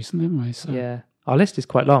Russia recently, haven't we? So. Yeah. Our list is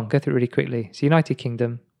quite long. Go through it really quickly. So United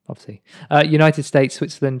Kingdom, obviously. United States,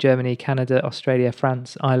 Switzerland, Germany, Canada, Australia,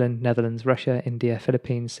 France, Ireland, Netherlands, Russia, India,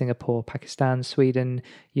 Philippines, Singapore, Pakistan, Sweden,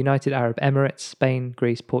 United Arab Emirates, Spain,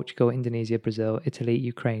 Greece, Portugal, Indonesia, Brazil, Italy,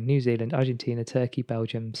 Ukraine, New Zealand, Argentina, Turkey,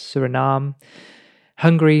 Belgium, Suriname,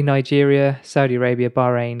 Hungary, Nigeria, Saudi Arabia,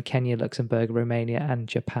 Bahrain, Kenya, Luxembourg, Romania, and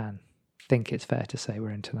Japan. I think it's fair to say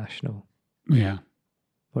we're international. Yeah.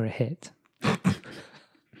 We're a hit.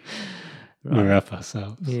 We're up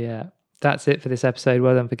ourselves. Yeah. That's it for this episode.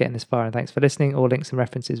 Well done for getting this far, and thanks for listening. All links and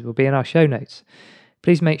references will be in our show notes.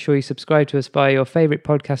 Please make sure you subscribe to us via your favourite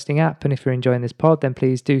podcasting app, and if you're enjoying this pod, then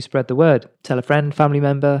please do spread the word. Tell a friend, family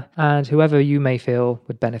member, and whoever you may feel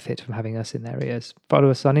would benefit from having us in their ears. Follow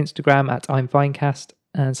us on Instagram at I'mFinecast,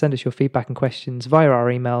 and send us your feedback and questions via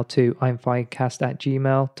our email to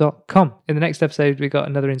imfinecast@gmail.com. In the next episode, we got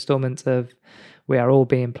another installment of We Are All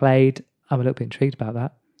Being Played. I'm a little bit intrigued about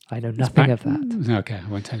that. I know nothing of that. Okay, I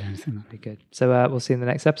won't tell you anything. Very good. So we'll see you in the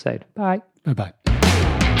next episode. Bye. Bye-bye.